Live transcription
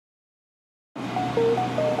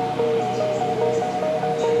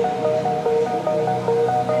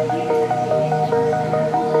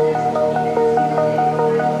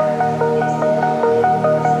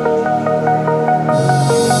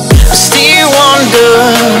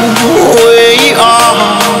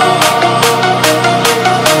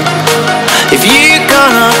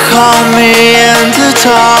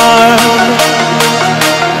guitar.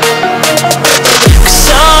 'Cause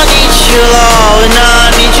I need your love and I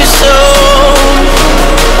need your soul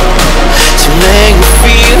to make me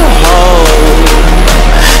feel whole,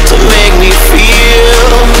 to make me feel,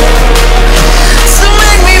 to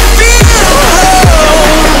make me feel whole,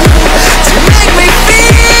 to make me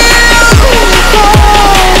feel whole.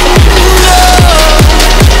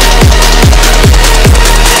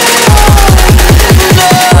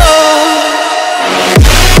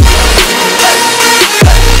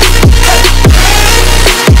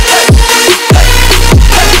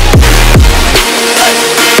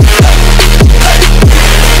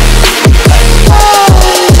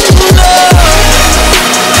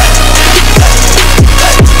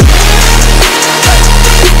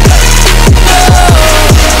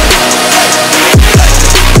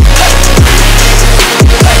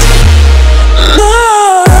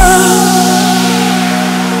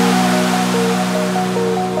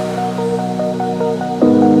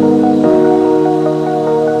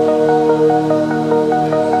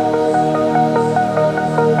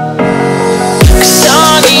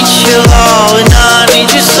 Your love and I need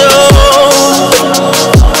your soul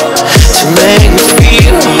to make me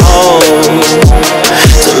feel whole,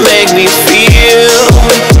 to make me feel,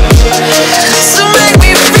 to make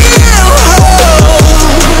me feel whole,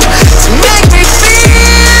 to make me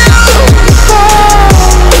feel whole.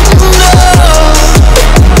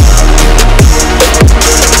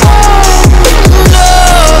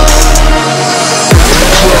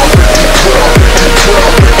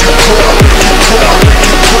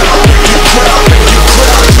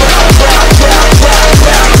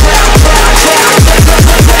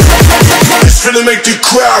 Finna make the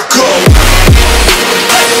crowd go.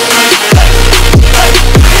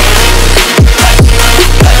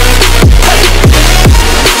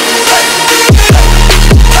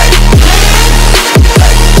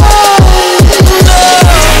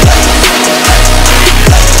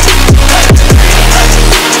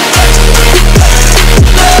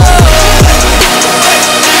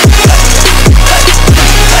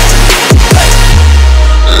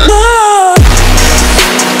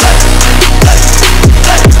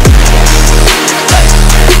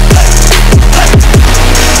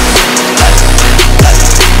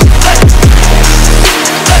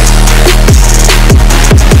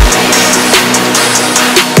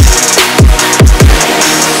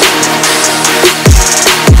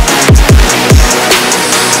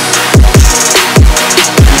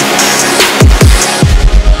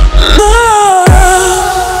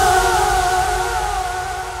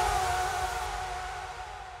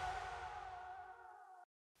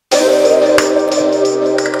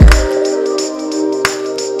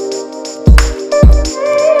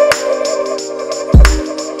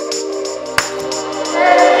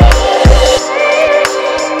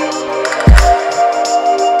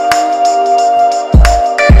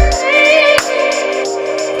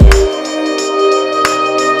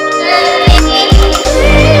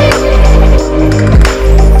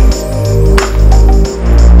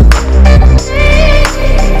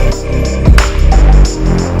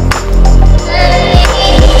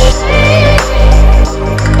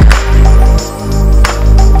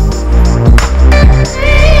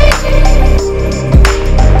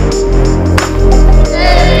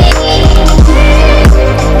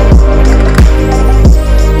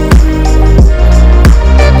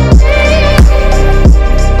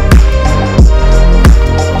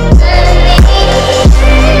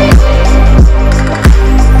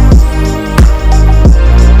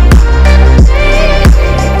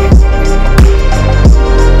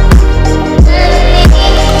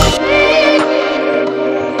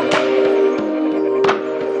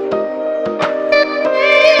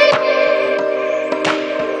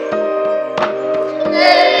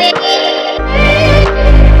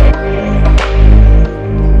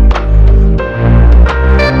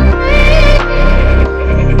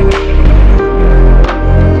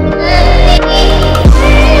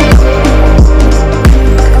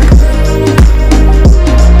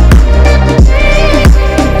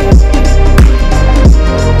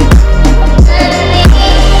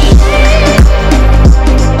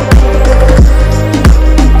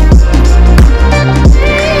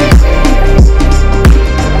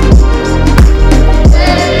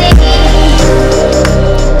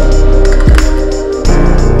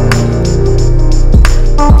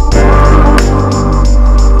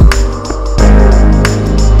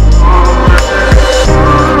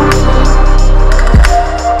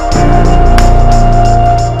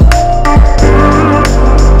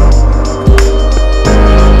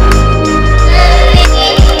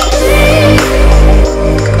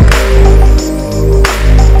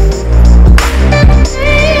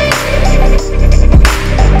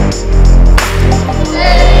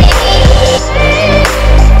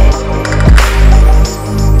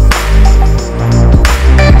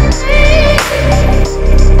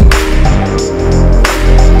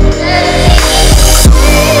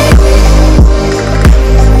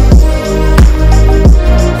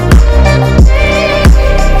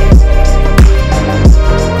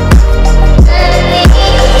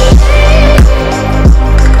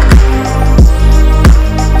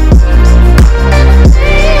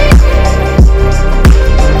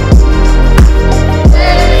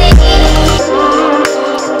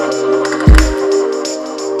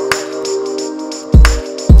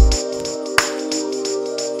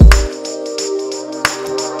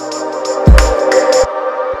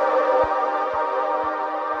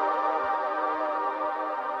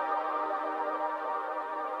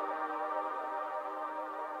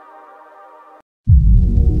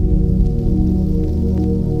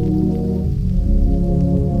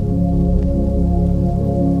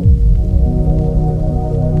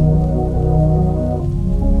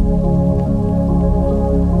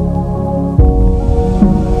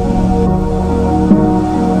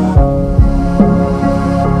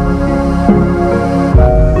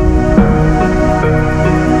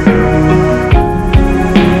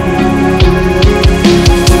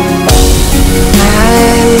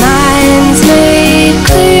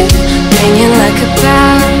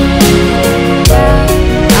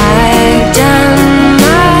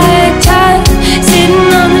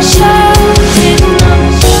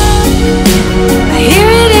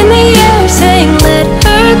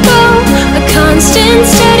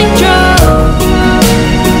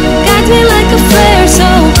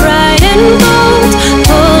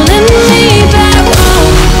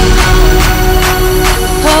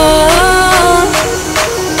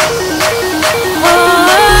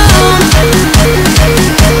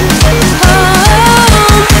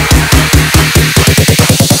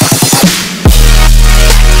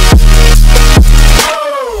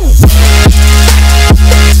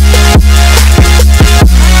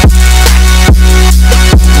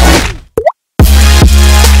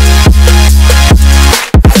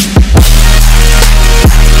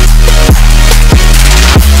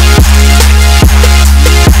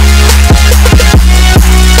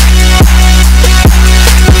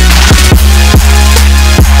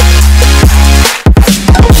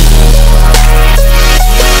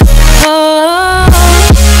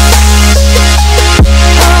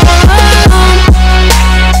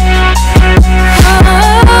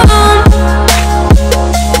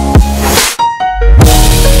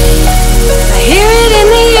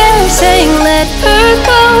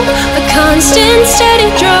 constant steady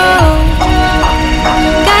draw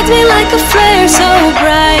guides me like a flare so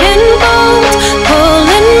bright and bold,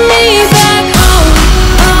 pulling me back home,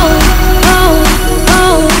 home, home,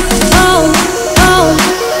 home, home, home,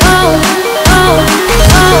 home, home,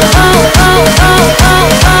 home, home, home, home,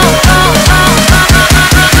 home, home, home.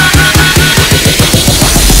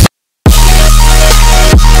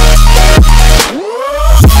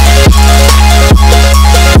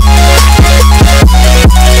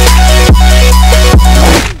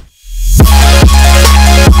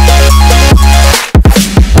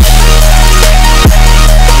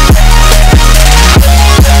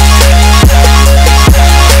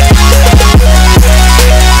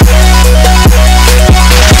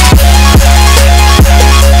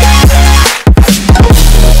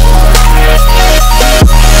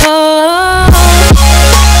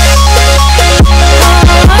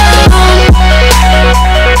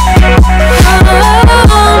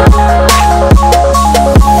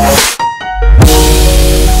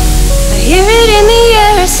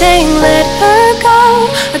 Saying let her go,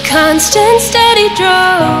 a constant steady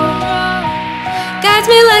draw guides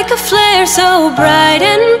me like a flare so bright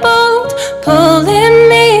and bold, pulling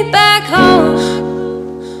me back home.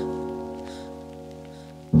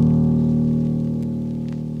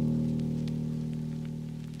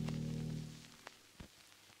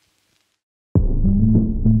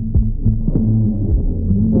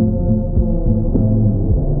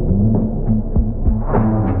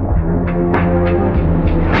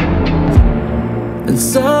 And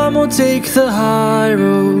some will take the high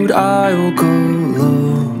road, I will go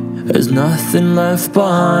low. There's nothing left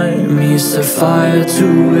behind me, set fire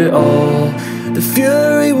to it all. The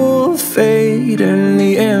fury will fade and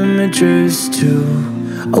the images too.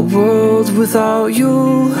 A world without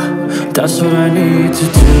you, that's what I need to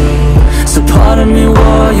do. So pardon me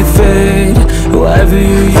while you fade, whoever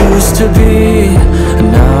you used to be.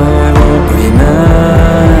 And now I won't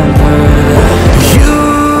remember you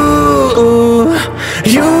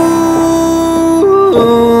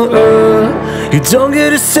don't get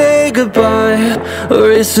to say goodbye,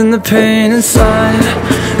 erasing the pain inside.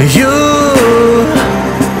 You,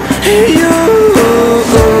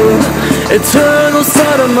 eternal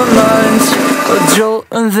side of my mind, a jolt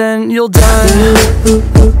and then you'll die.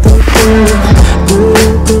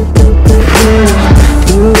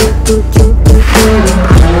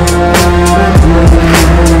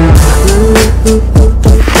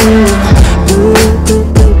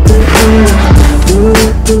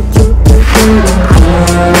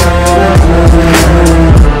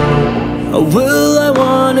 Will I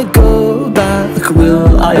wanna go back?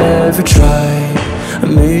 Will I ever try?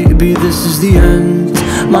 Maybe this is the end,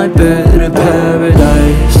 my better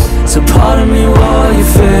paradise. So pardon me while you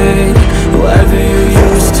fade, whoever you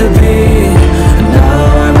used to be. And now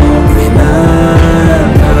I won't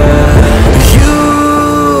remember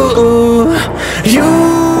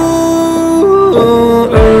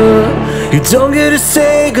you don't get to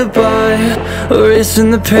say goodbye,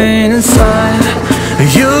 erasing the pain inside.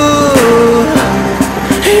 You,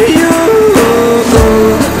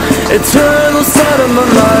 eternal side of my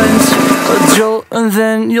mind, a jolt and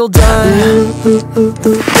then you'll die.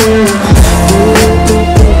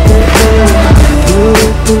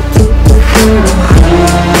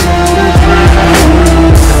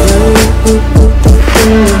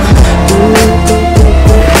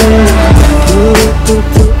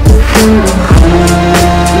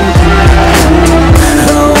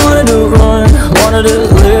 I wanted to run, wanted to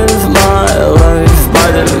live my life by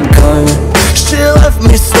the gun. She left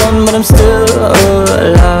me stunned, but I'm still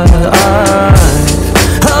alive.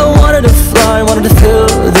 I wanted to fly, wanted to feel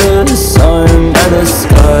the sun and the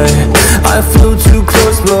sky. I flew too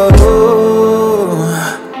close, but oh,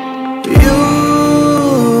 you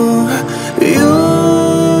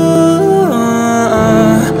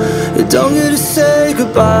don't get to say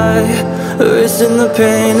goodbye, erasing the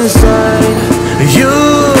pain inside.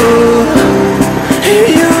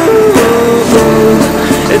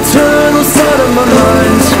 Eternal side of my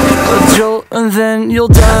mind, a jolt and then you'll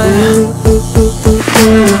die.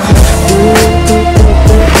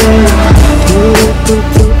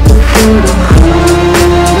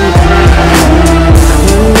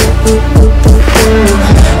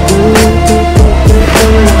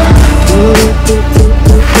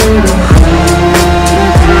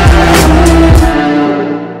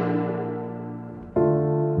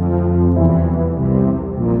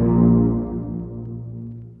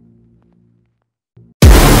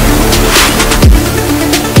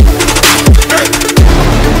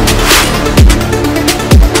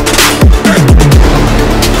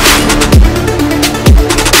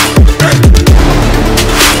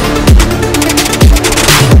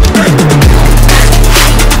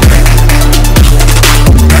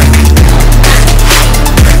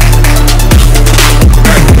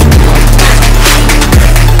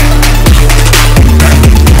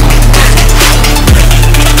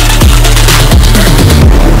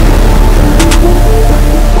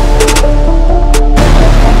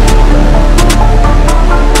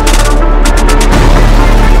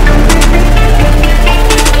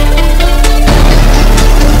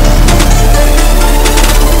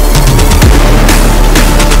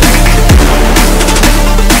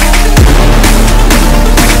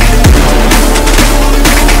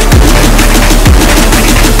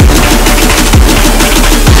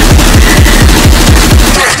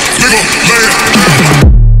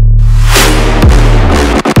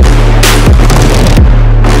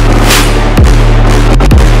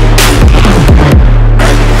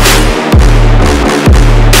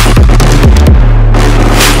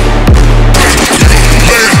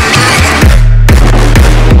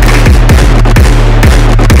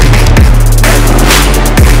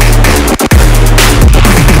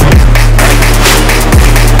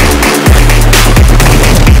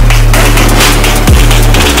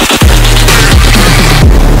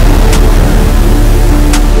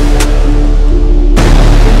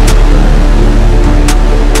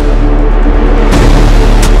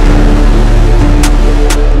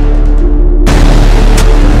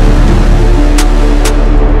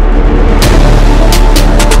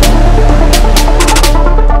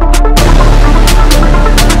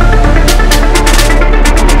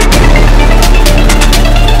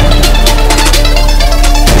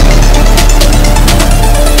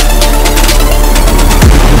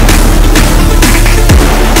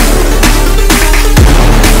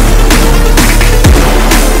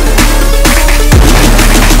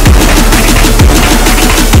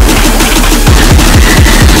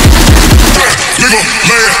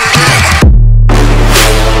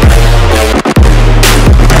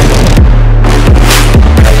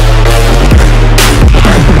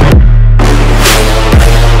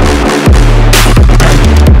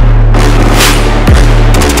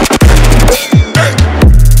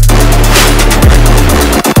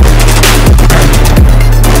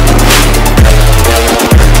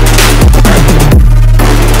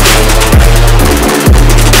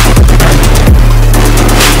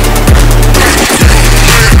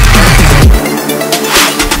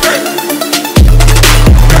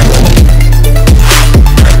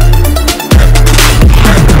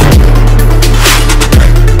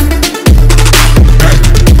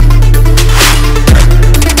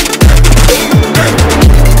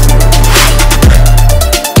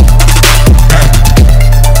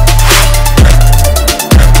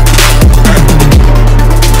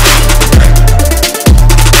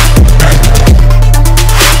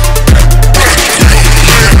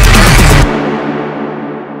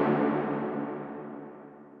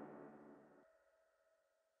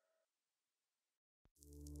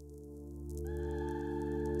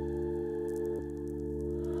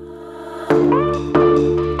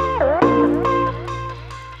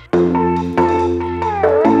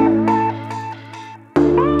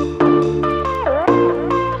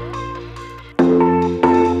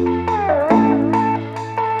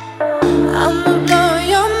 I'ma blow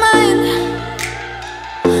your mind.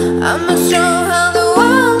 I'ma show how the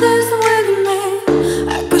world is with me.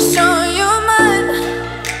 I can show you mine.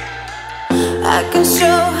 I can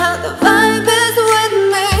show how the vibe is with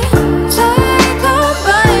me. Take a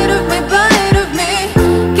bite of me, bite of me.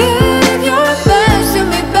 Give your best to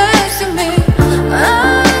me, best to me.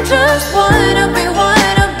 I just wanna be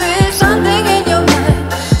something in your mind,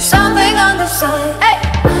 something on the side. Hey,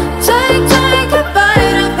 take a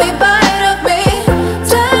bite of me, bite of me.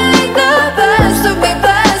 Take the best of me,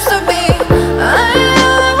 best of me. I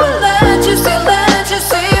will let you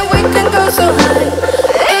see, we can go so high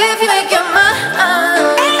if you make your mind.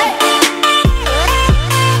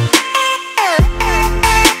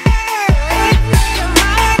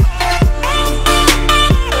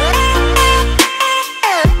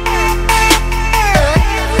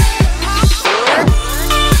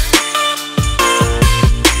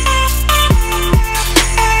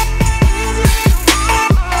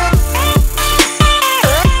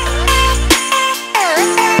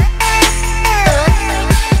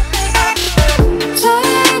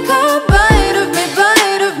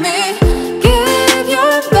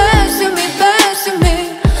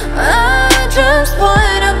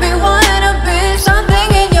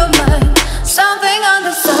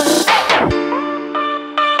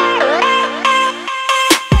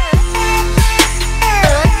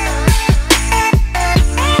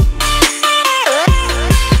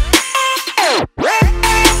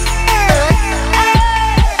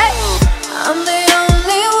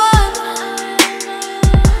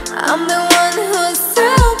 I'm the one who's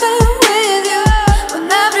still been with you when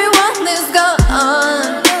everyone is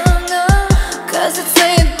gone. 'Cause it's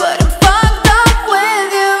late but I'm fucked up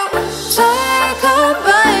with you. Take a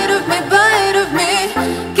bite of me, bite of me.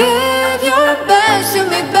 Give your best to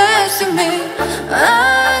me, best to me.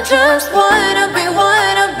 I just wanna be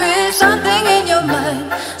something in your mind,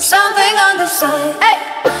 something on the side. Hey,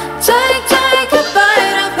 take a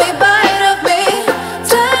bite of me, bite of me.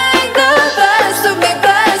 Take the best of me,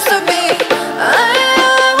 best of me. I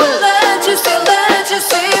will let you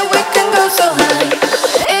see, we can go so high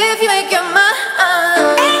if you make your mind.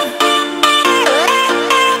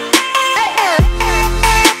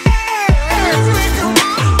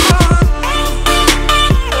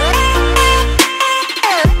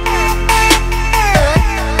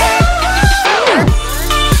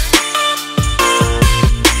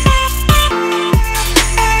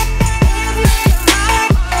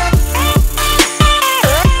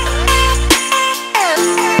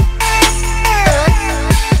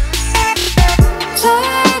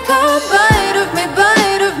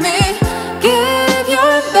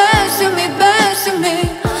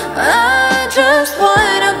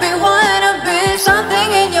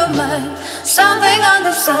 Something on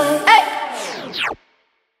the side. Hey!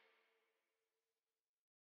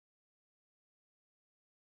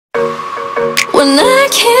 When I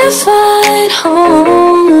can't find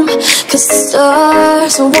home, 'cause the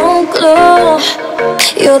stars won't glow,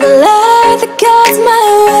 you're the light that guides my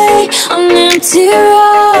way on empty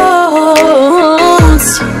roads.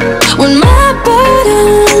 When my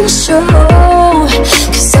burdens show,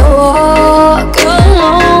 'cause I walk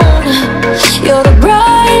alone, you're the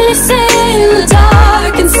brightness in the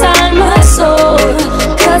dark inside my soul.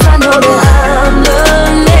 'Cause I know that I'm the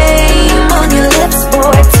name on your lips,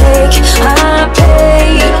 boy. Take my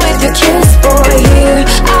pain with your kiss, boy. Here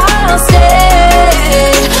I'll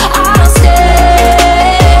stay, I'll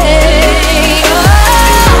stay. Oh,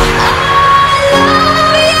 I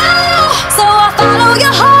love you, so I follow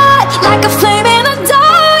your heart like a flame in the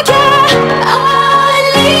dark. Yeah, I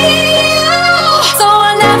need you, so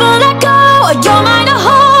I never let go. You're mine to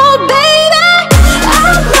hold, baby.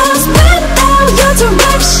 I'm lost without your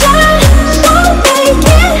direction. Won't make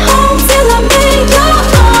it home till I make your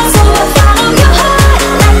home. So I follow your heart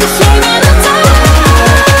like a flame in the dark.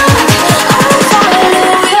 I follow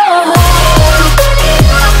your heart.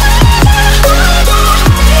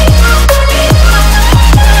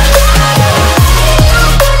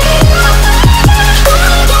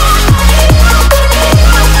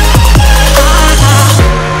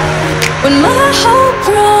 When my hope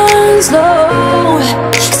runs low,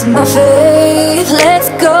 'cause my faith lets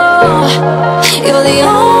go, you're the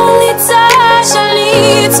only touch I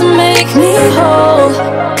need to make me whole.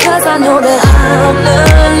 'Cause I know that I'm the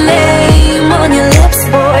name on your lips,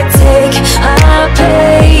 boy. Take my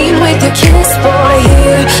pain with your kiss, boy.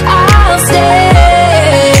 Here I'll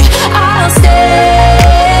stay, I'll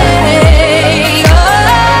stay.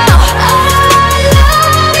 Oh, I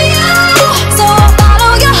love you, so I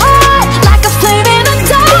follow your heart like a flame in the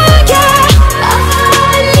dark. Yeah,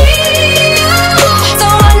 I need you, so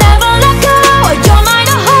I never let go.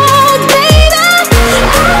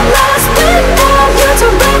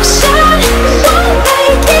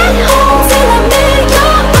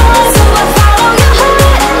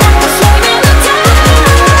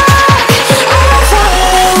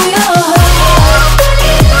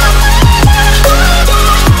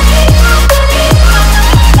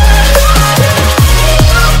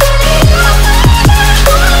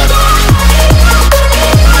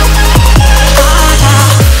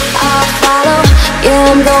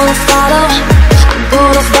 I'm gonna follow, I'm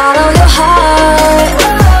gonna follow your heart.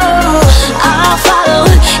 I'll follow,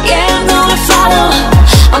 yeah, I'm gonna follow,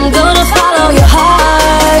 I'm gonna follow your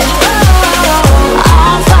heart.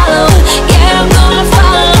 I'll follow, yeah, I'm gonna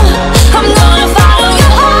follow, I'm gonna follow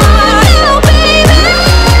your heart, oh baby.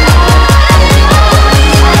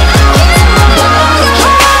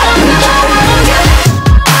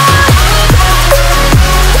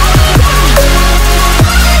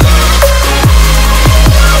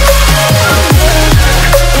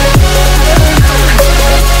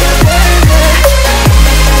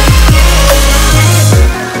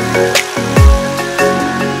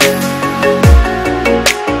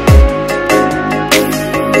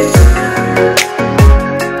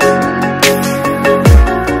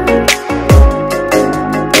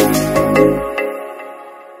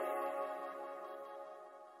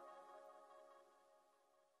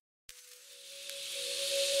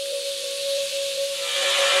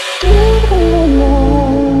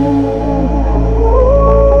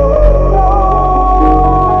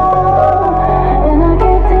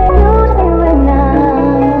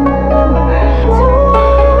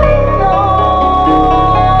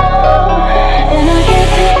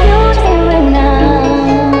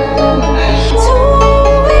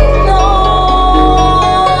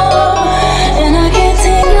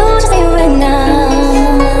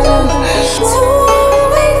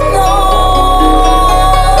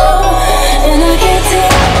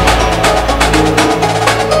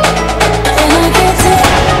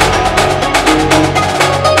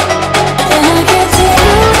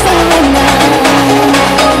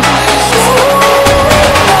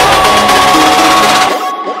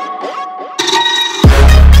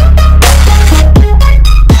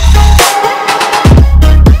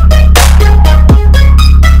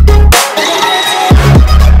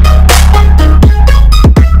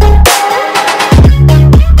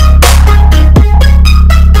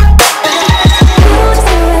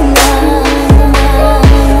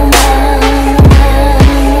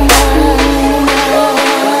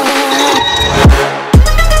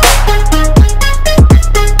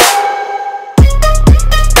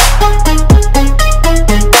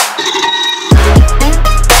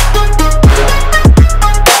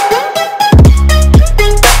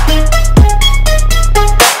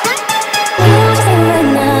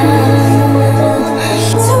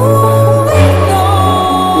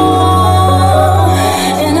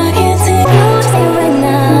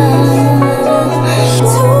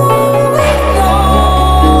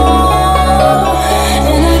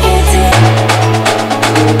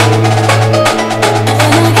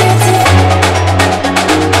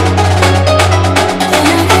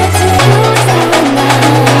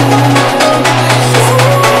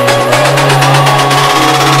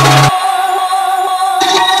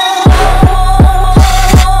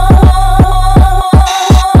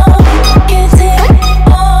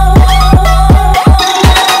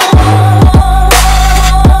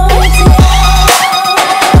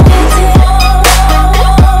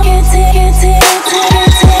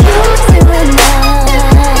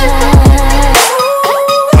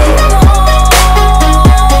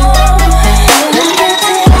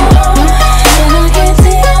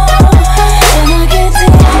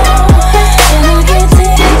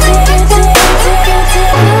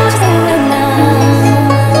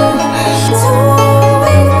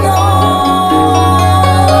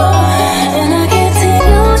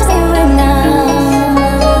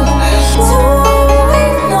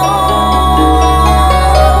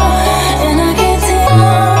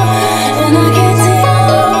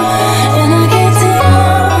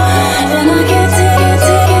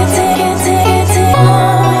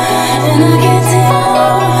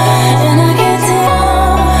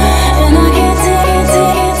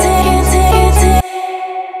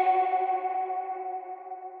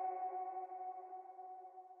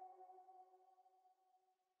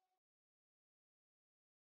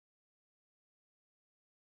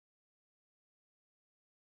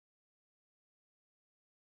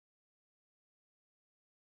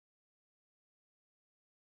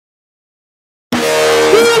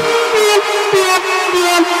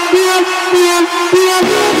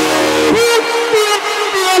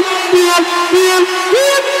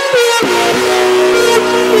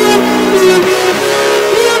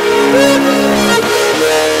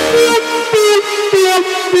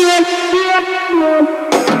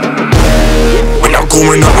 When I go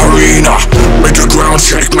in the arena, make the ground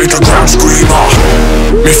shake, make the ground screamer.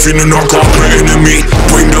 Me feeling knock off my enemy.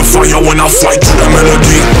 Bring the fire when I fight to the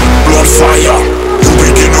melody. Blood fire, you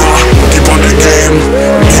beginner. Keep on the game,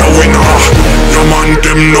 me a winner. Your man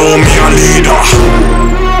them know me a leader.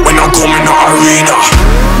 When I come in the arena,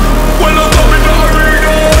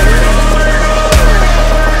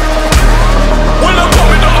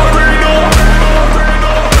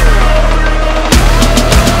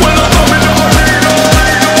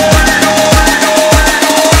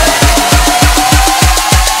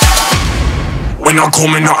 when I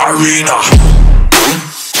come in the arena.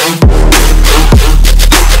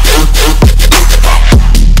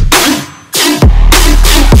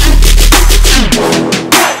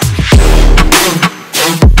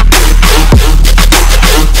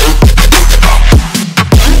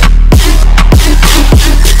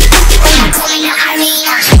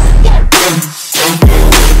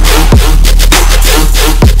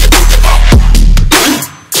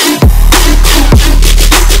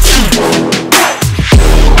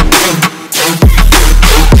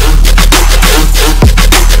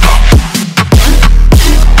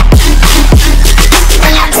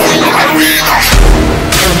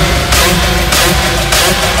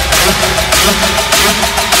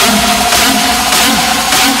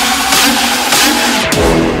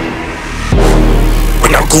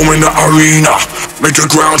 Come in the arena, make the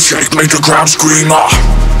ground shake, make the ground scream.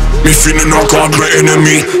 Me feeling like God, my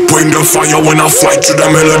enemy. Bring the fire when I fight to the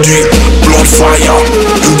melody. Blood fire,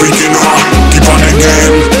 you beginner. Keep on the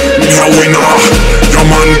game, me a winner. Your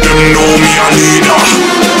man them know me a leader.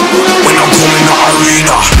 When I come in the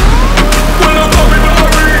arena. When I come in the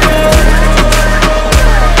arena.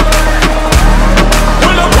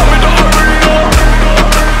 When I come in the arena.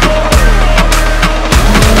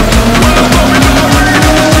 When I come in the arena.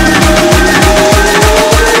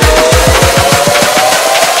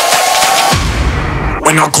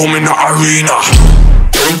 When I come in the arena.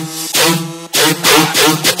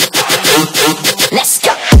 Let's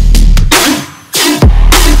go.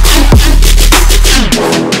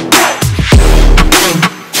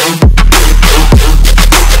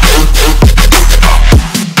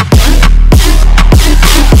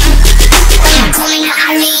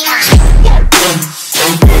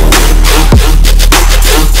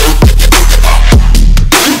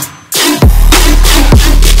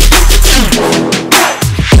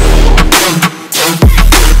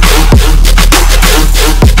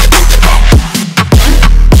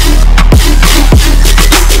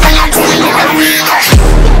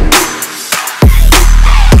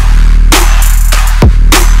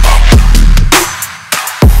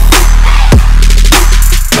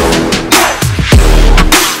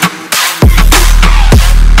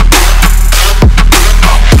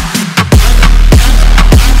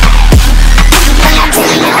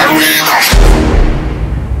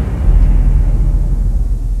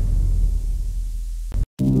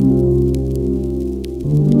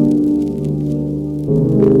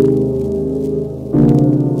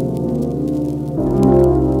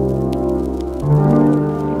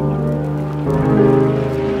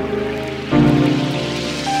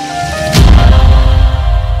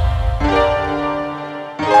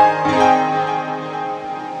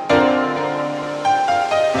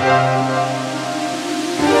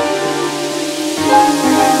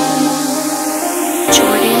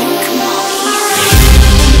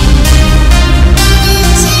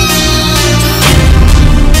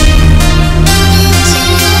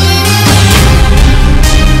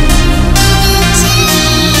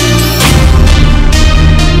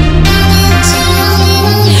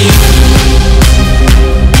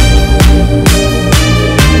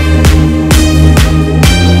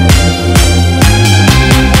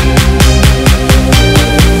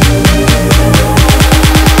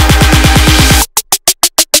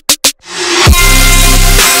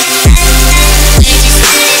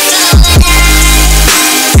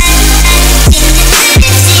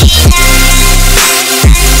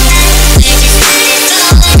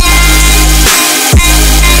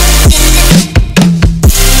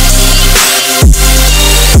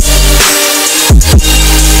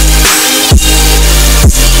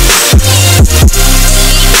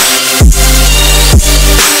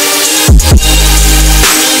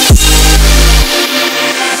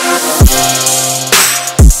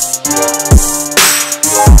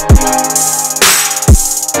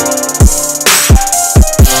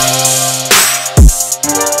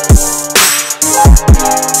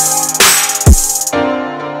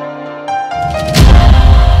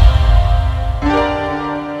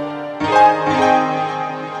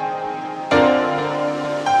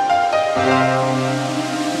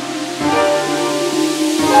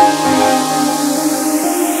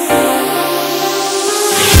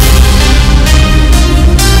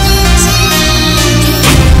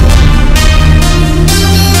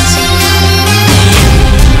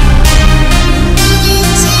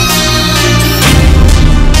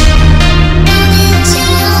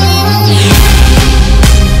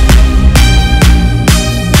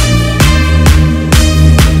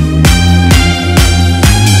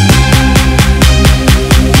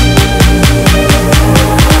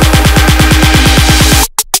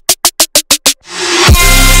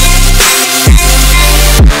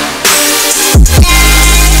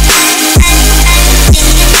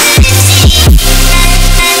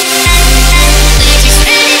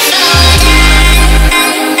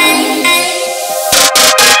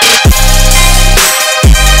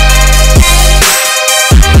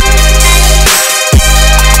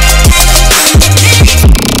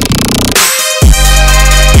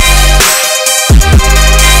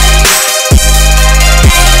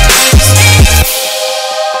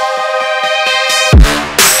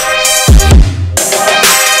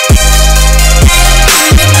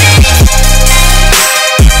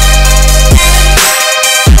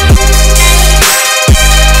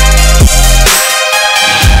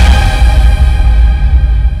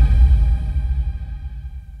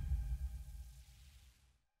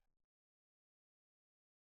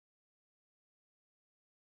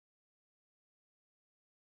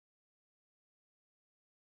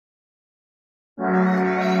 Cold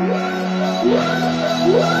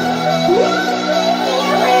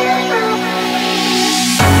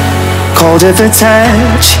at the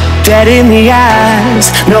touch, dead in the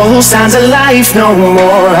eyes, no signs of life no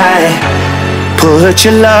more. I put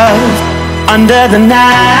your love under the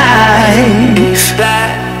knife.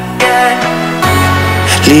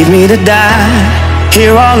 Leave me to die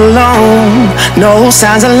here all alone. No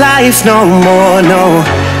signs of life no more, no.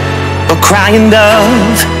 A crying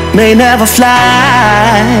dove may never fly.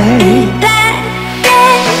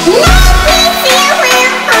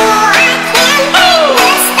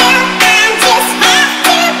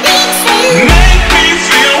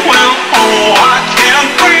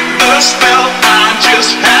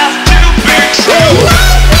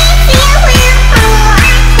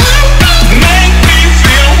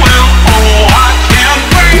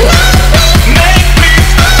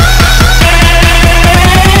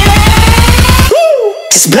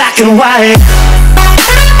 Black and white.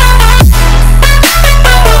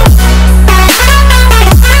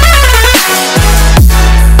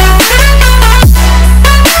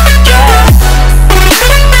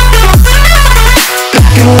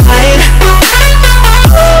 Black and white.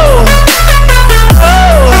 Oh,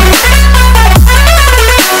 oh,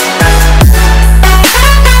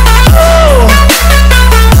 oh,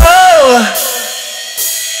 oh.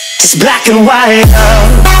 Just black and white.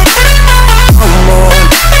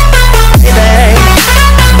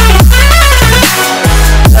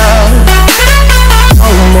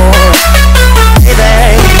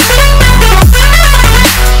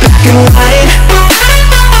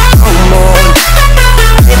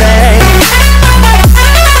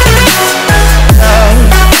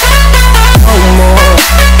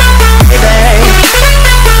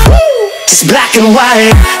 Black and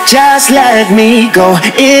white, just let me go.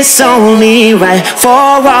 It's only right. For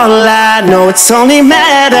all I know, it's only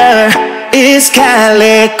matter. It's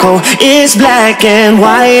calico, it's black and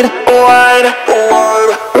white. White,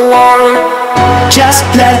 white, white. Just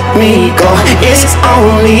let me go. It's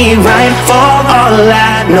only right. For all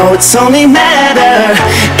I know, it's only matter.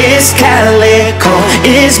 It's calico,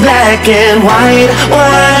 it's black and white.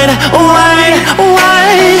 White, white,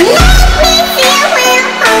 white.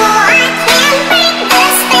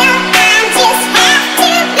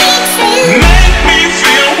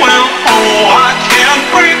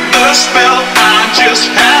 Spell, I just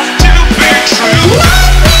have to be true.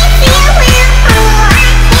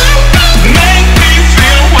 Make me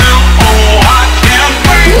feel well, oh, I can't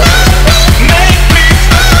breathe. Make me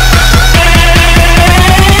feel.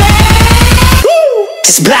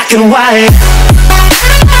 Just black and white.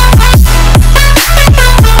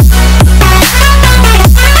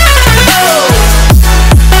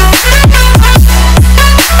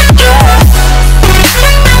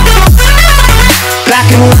 Black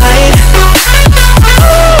and white.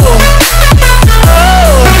 Oh,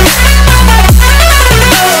 oh,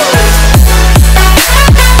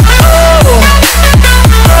 oh,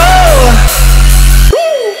 oh.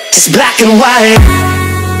 Just black and white.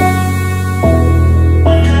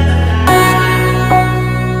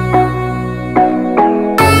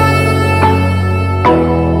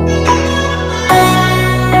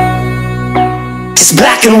 Just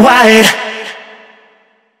black and white.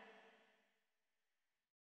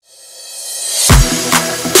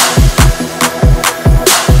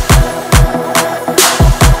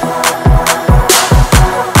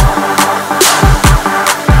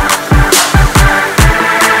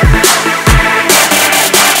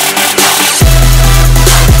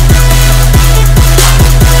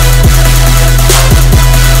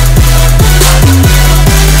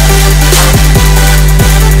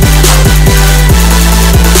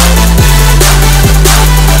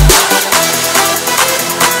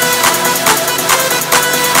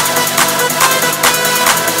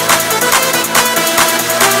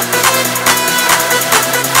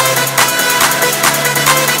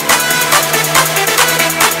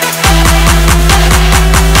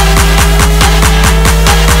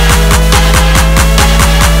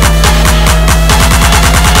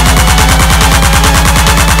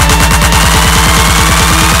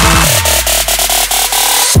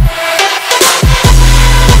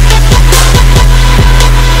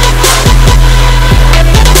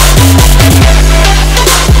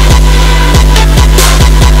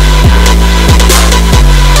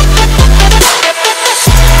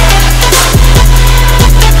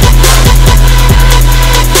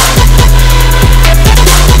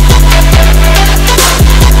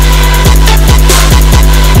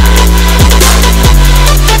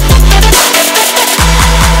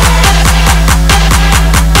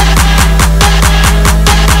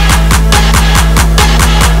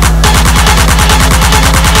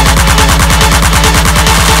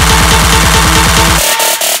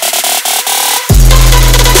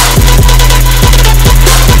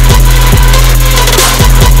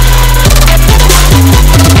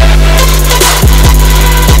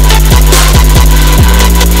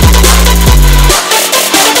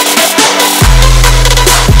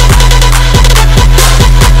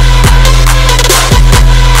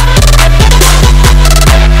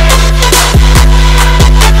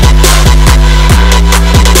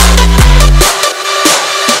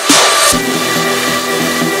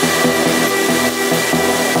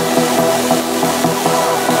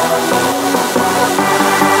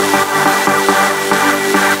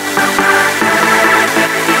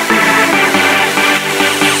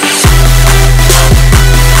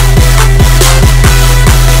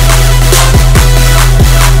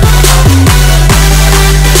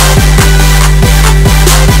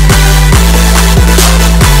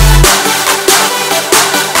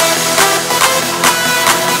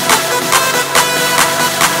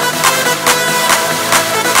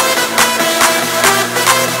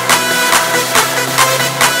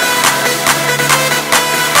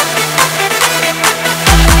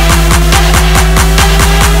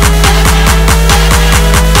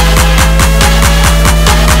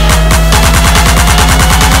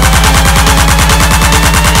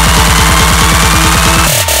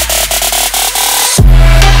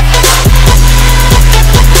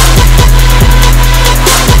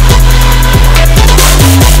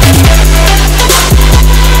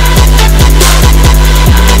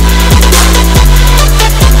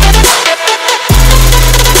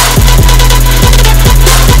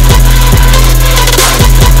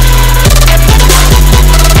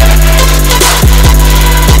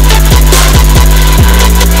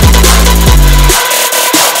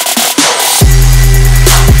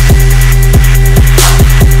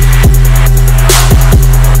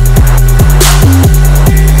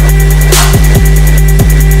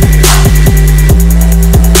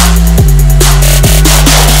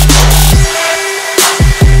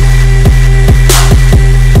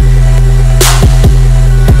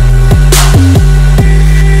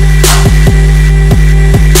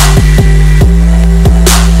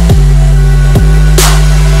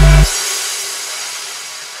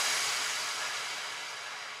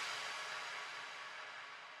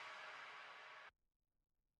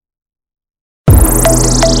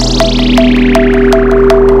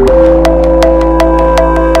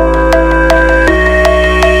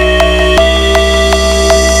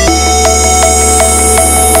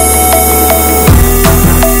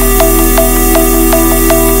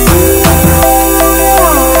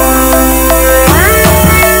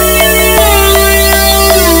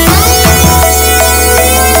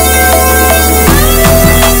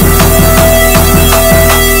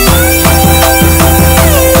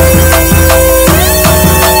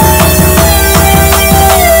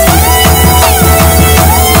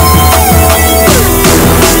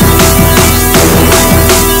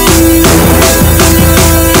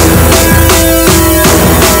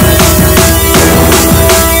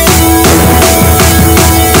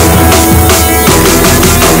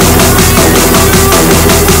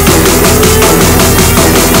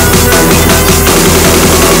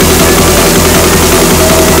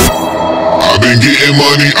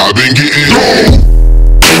 Money, I've been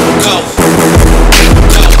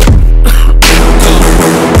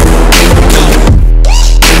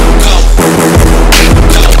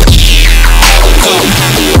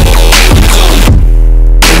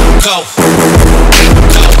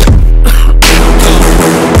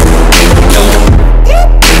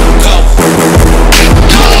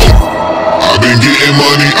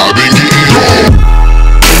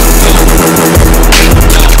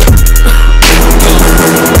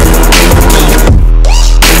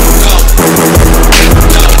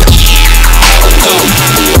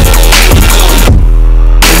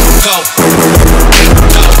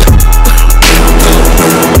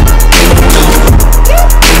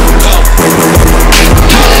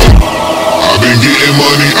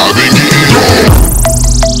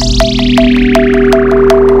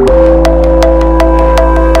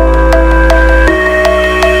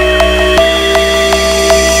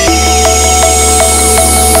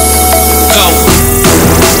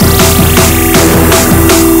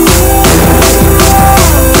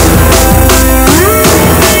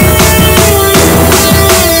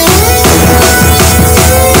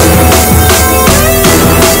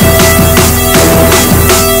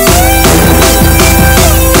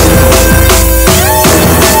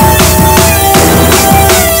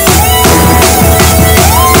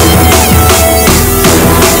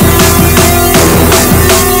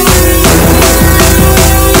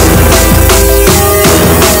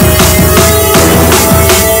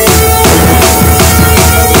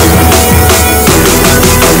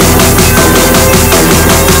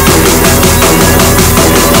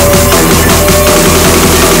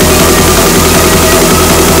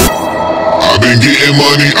getting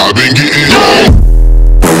money, I've been getting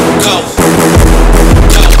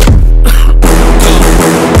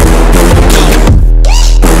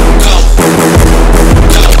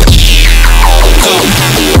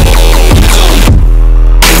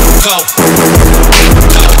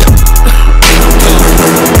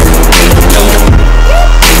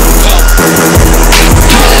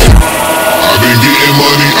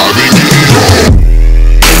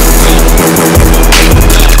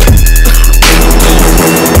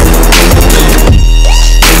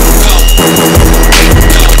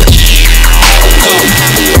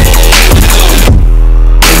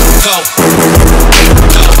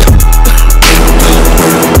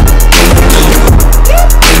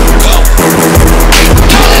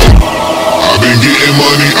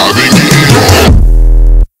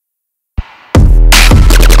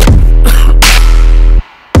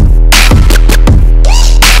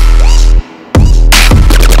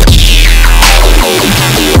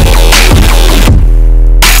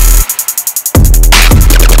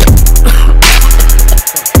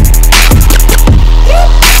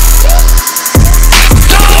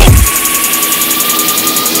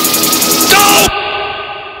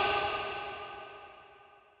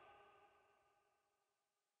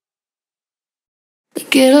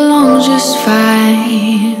get along just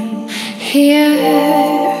fine here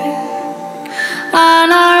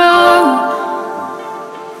on our own.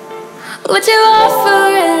 Would you offer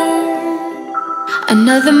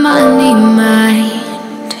another money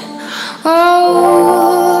mind?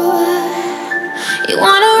 Oh, you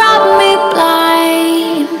wanna rob me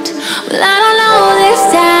blind? Well, I don't know this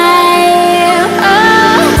time.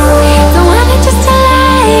 Oh, don't want it just a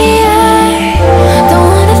liar. Don't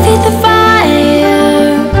wanna feed the fire.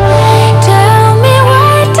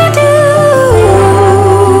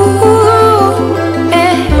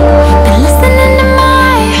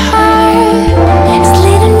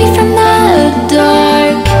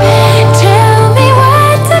 Dark, tell me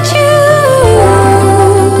what to choose.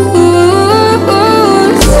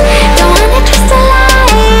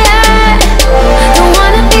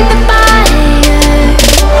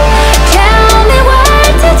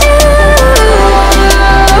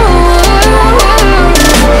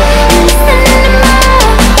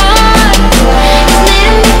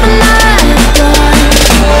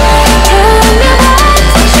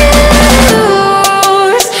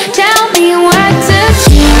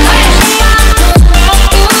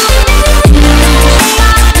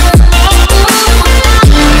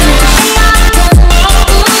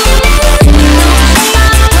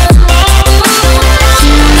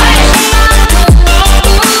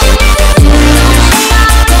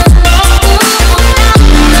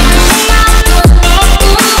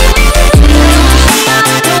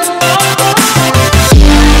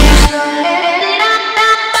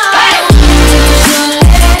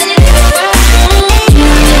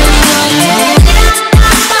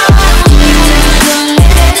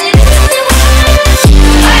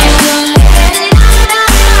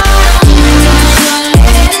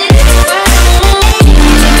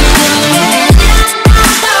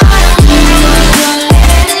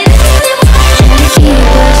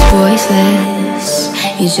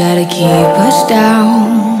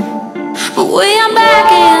 down, but we are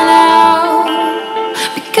backing out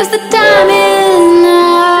because the time is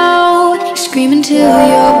now. Screaming till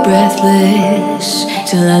you're breathless,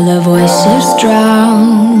 till all the voices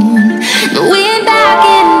drown. But we ain't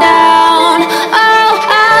backing down. Oh,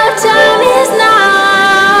 our time is now.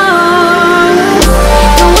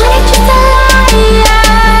 Don't wanna just a liar.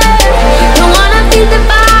 Don't wanna feed the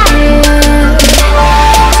fire.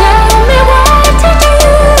 Tell me what to do.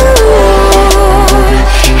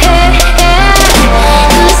 Hey, hey.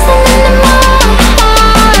 Listening to my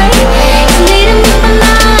heart. It's leading me for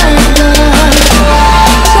another.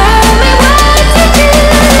 Tell me what to do.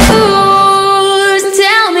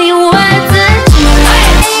 Tell me what to do.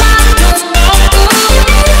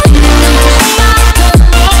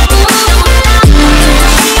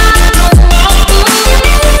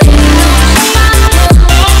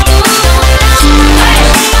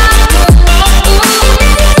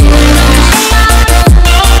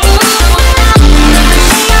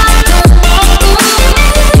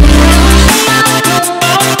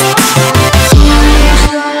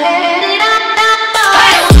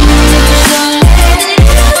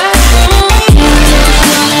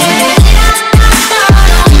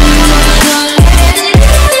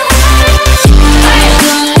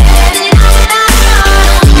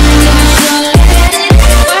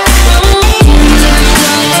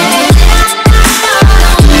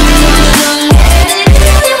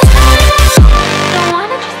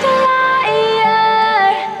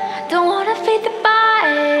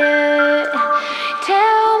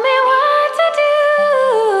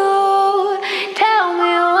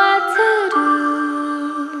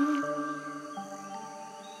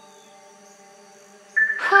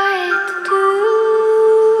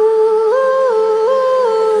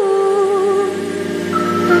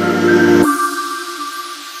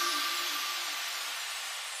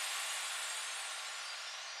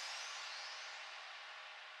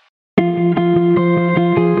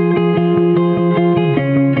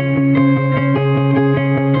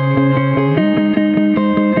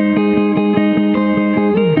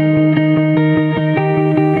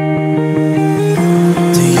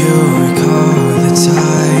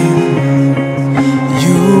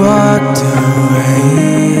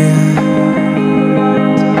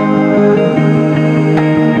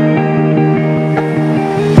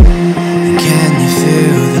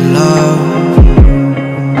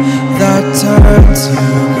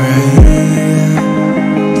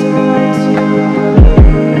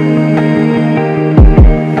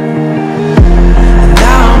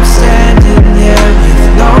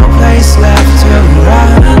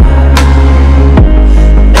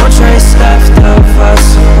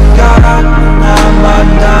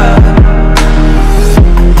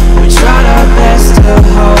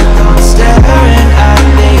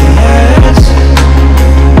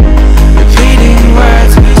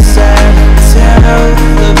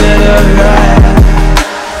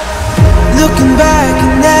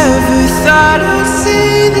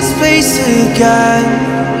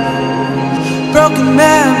 Broken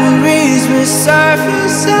memories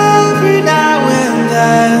resurface every now and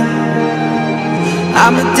then.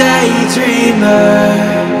 I'm a daydreamer,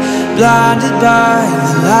 blinded by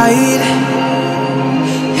the light.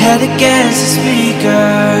 Head against the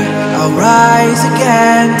speaker, I'll rise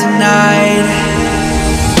again tonight.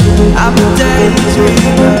 I'm a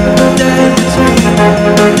daydreamer, daydreamer,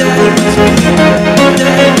 daydreamer,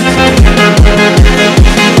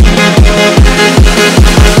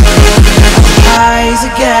 rise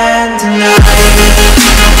again tonight.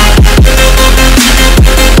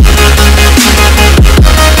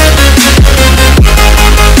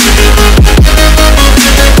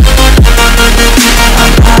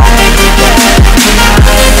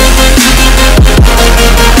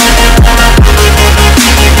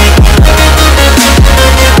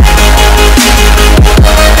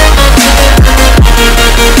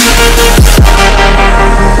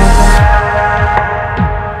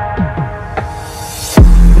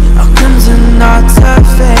 Nights have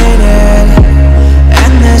faded,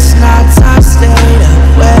 endless nights I've stayed up,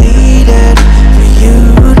 waited for you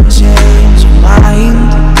to change your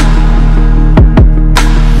mind.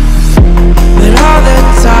 But all the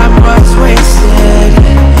time was wasted.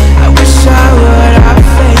 I wish I would have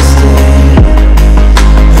faced it,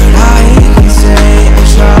 but I can say I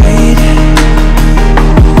tried.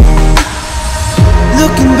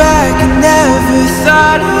 Looking back, I never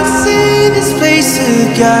thought I'd see this place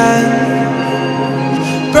again.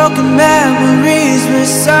 Broken memories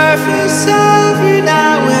resurface every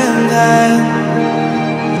now and then.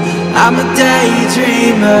 I'm a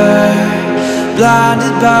daydreamer,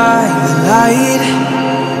 blinded by the light.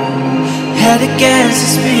 head against the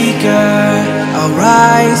speaker. I'll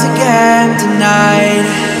rise again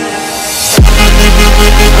tonight.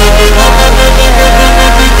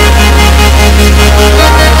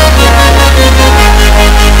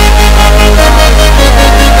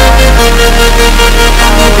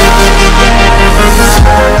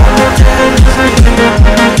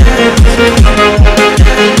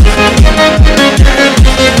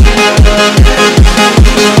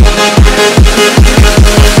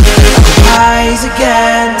 Rise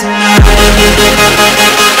again tonight.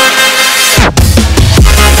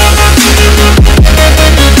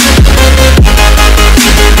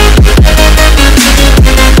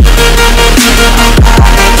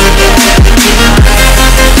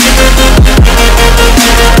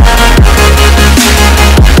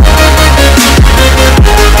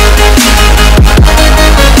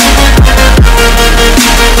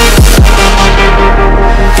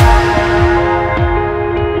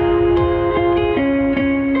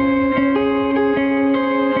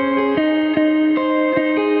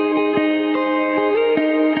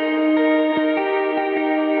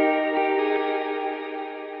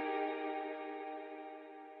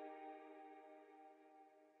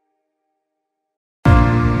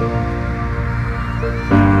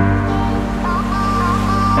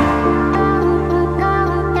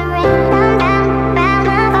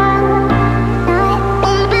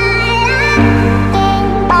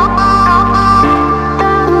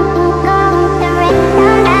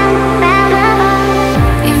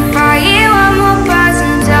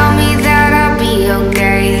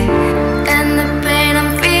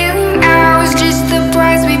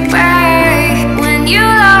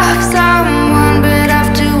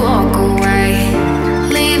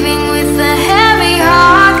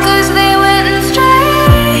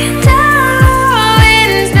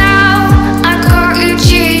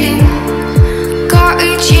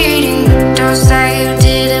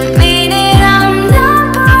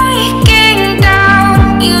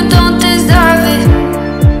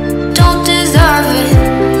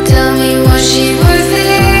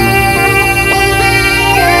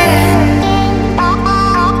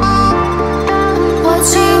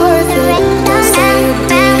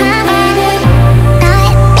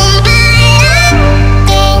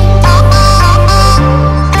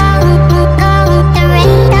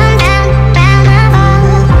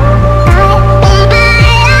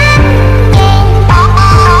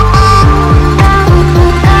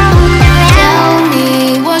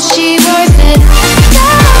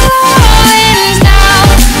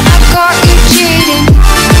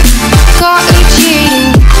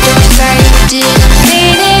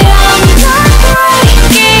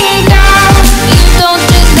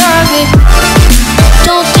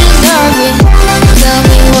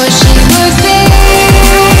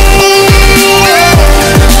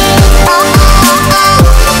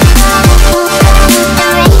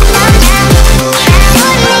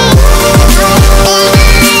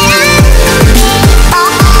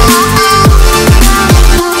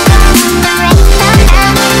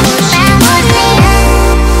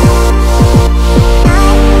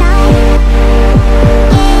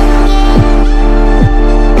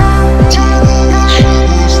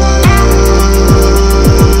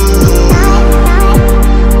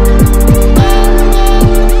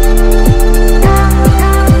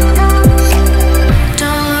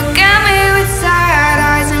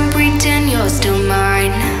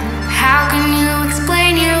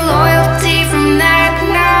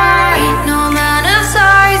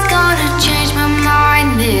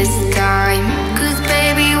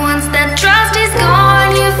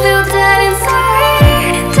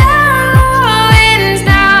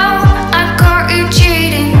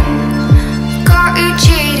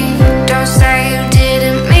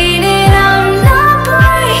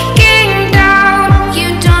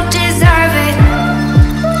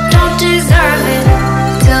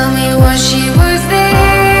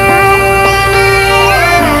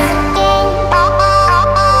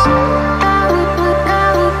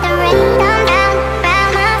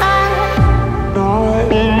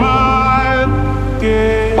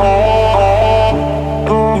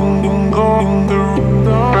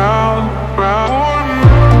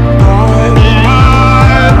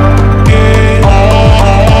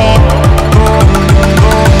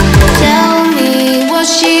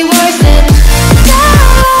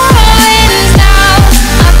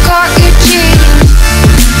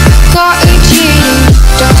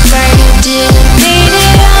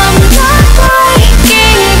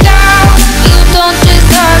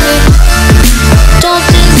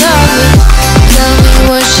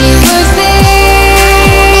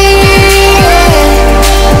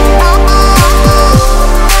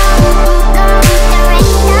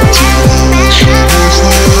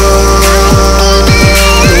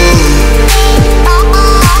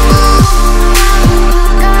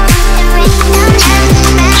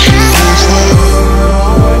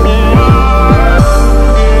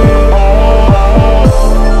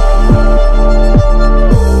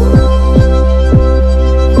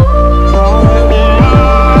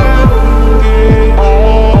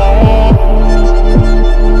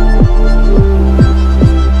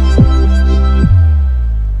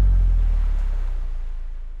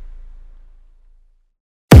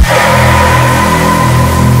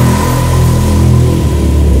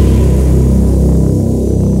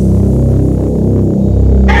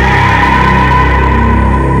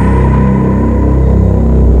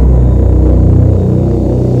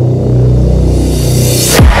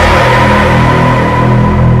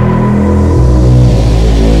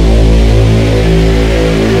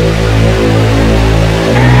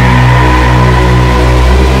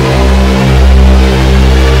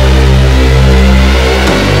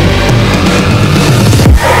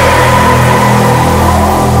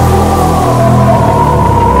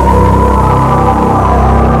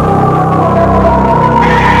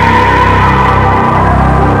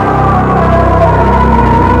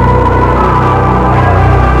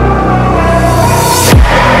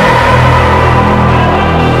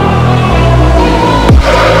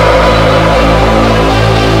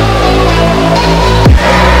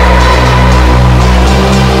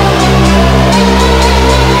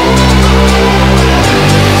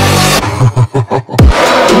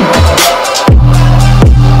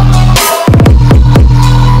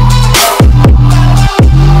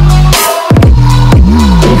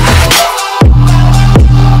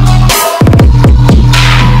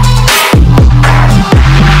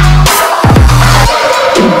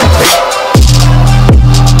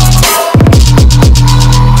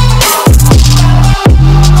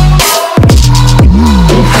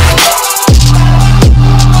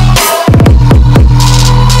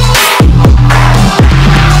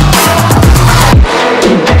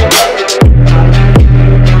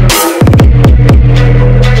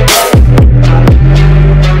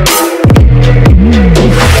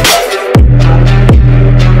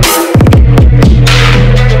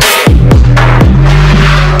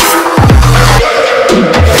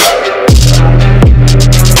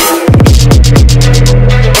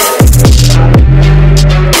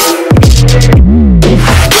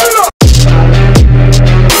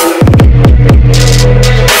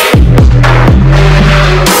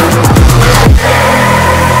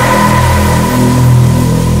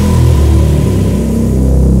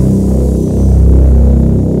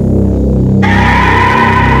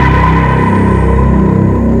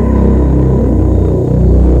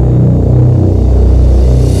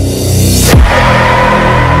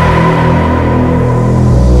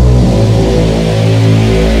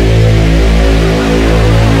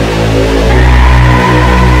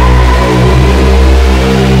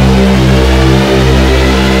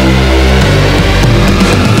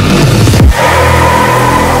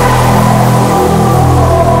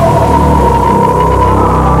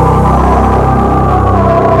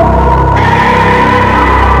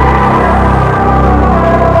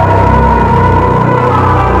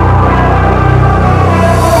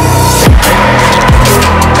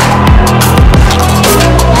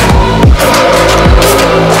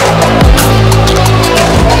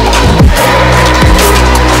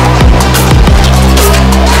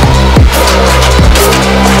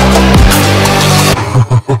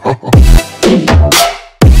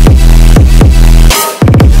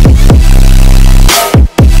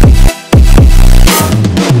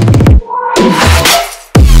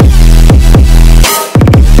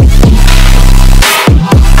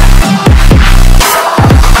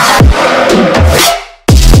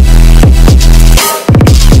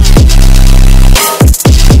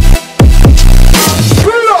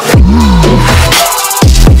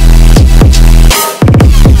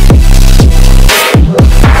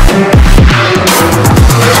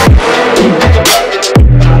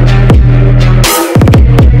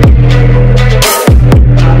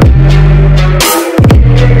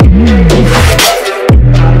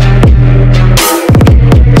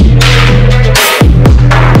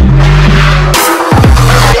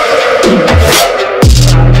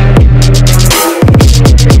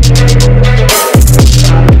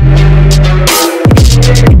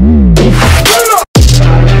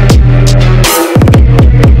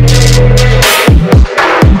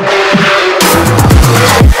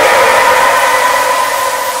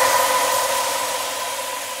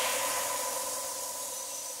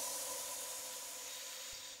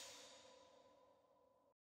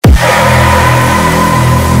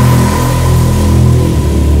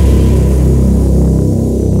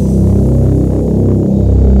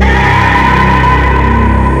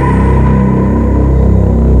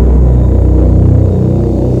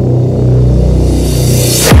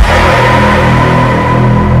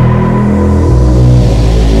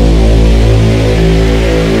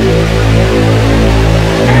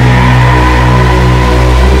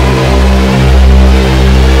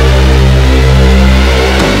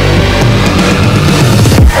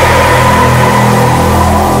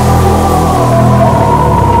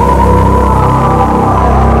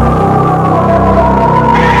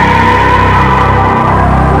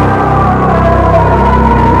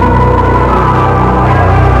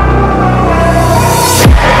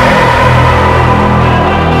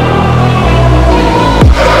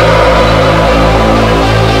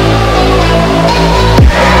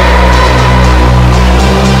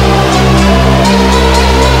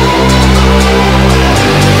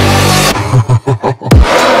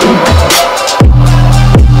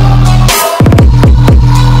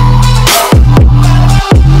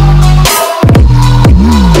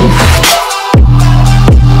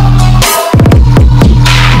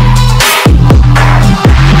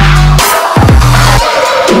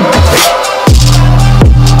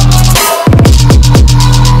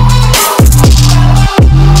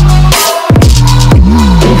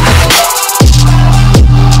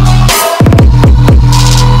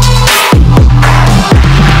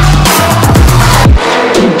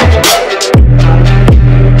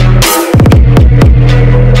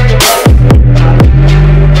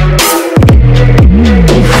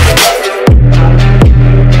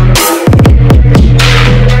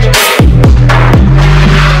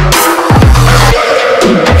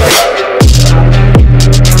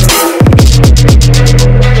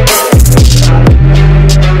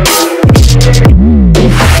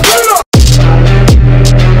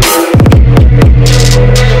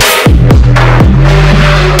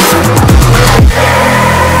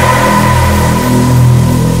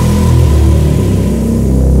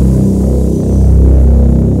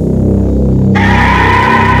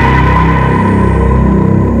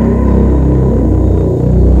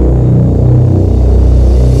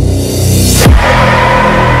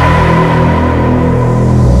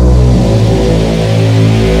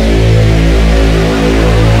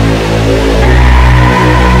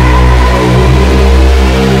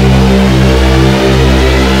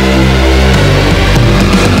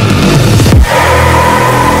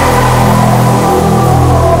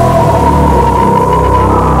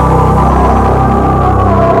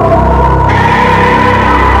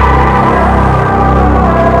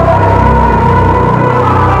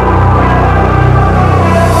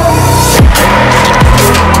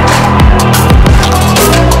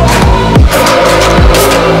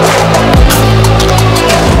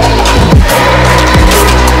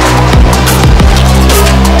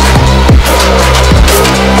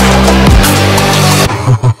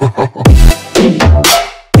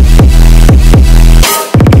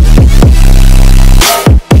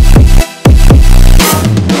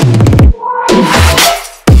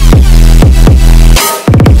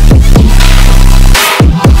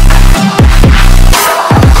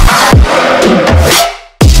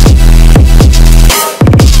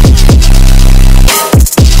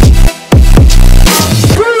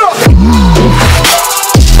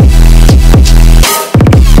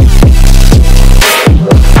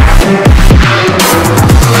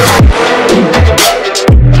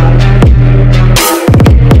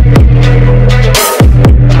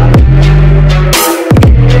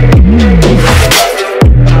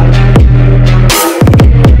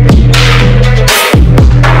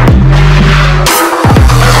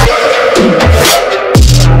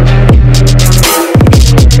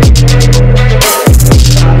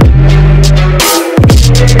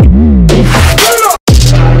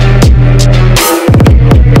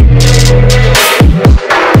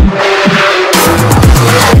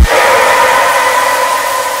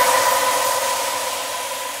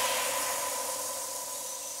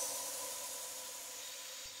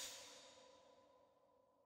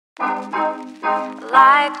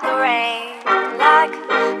 like the rain, like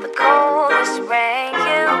the coldest rain.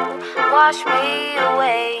 You washed me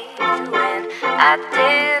away when I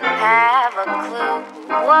didn't have a clue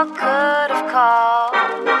what could have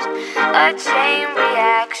caused a chain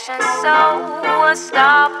reaction so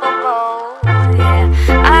unstoppable. Yeah,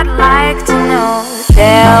 I'd like to know.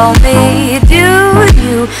 Tell me, do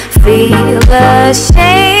you feel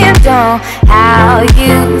ashamed on how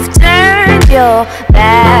you've turned your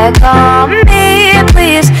back on me?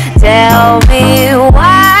 Please tell me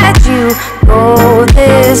why'd you go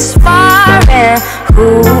this far, and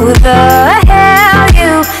who the hell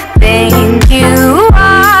you think you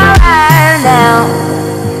are right now.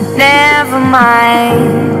 Never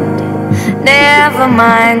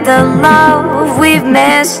mind the love, we've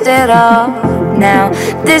messed it up. Now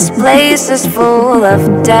this place is full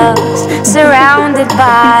of dust, surrounded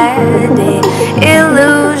by the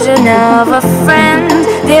illusion of a friend,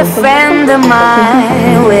 dear friend of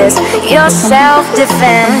mine. Where's your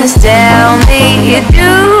self-defense? Tell me,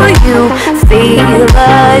 do you feel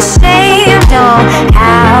ashamed on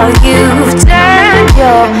how you've turned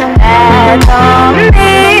your back on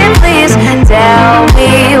me? Please tell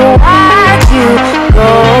me why'd you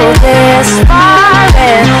go this far,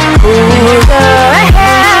 and who the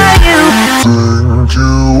hell you think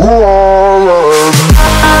you are?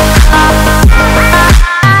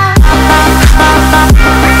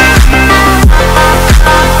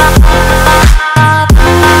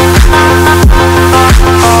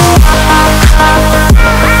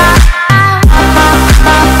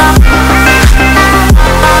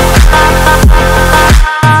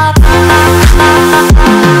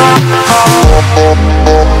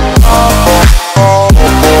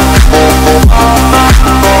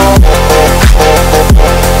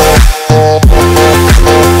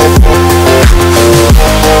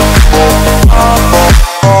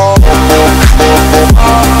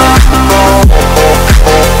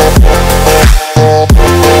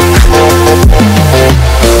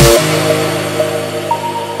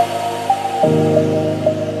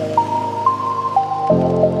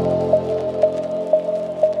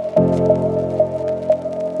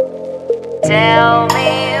 Tell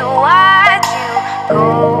me why'd you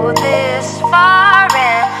go this far,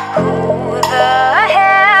 and who the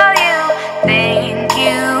hell you think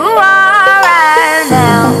you are right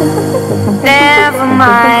now. Never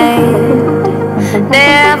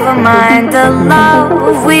mind the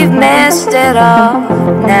love, we've messed it up.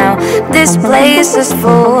 Now this place is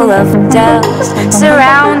full of dust,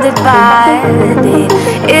 surrounded by the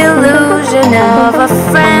illusion of a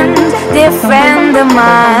friend, dear friend of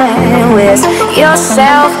mine. Where's your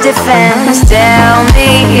self-defense? Tell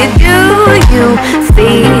me, do you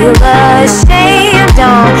feel ashamed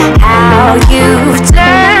on how you've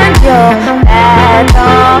turned your back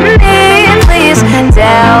on me? Please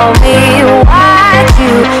tell me why'd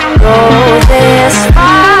you go this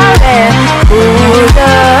far, and who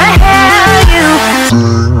the hell you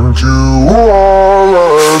think you are?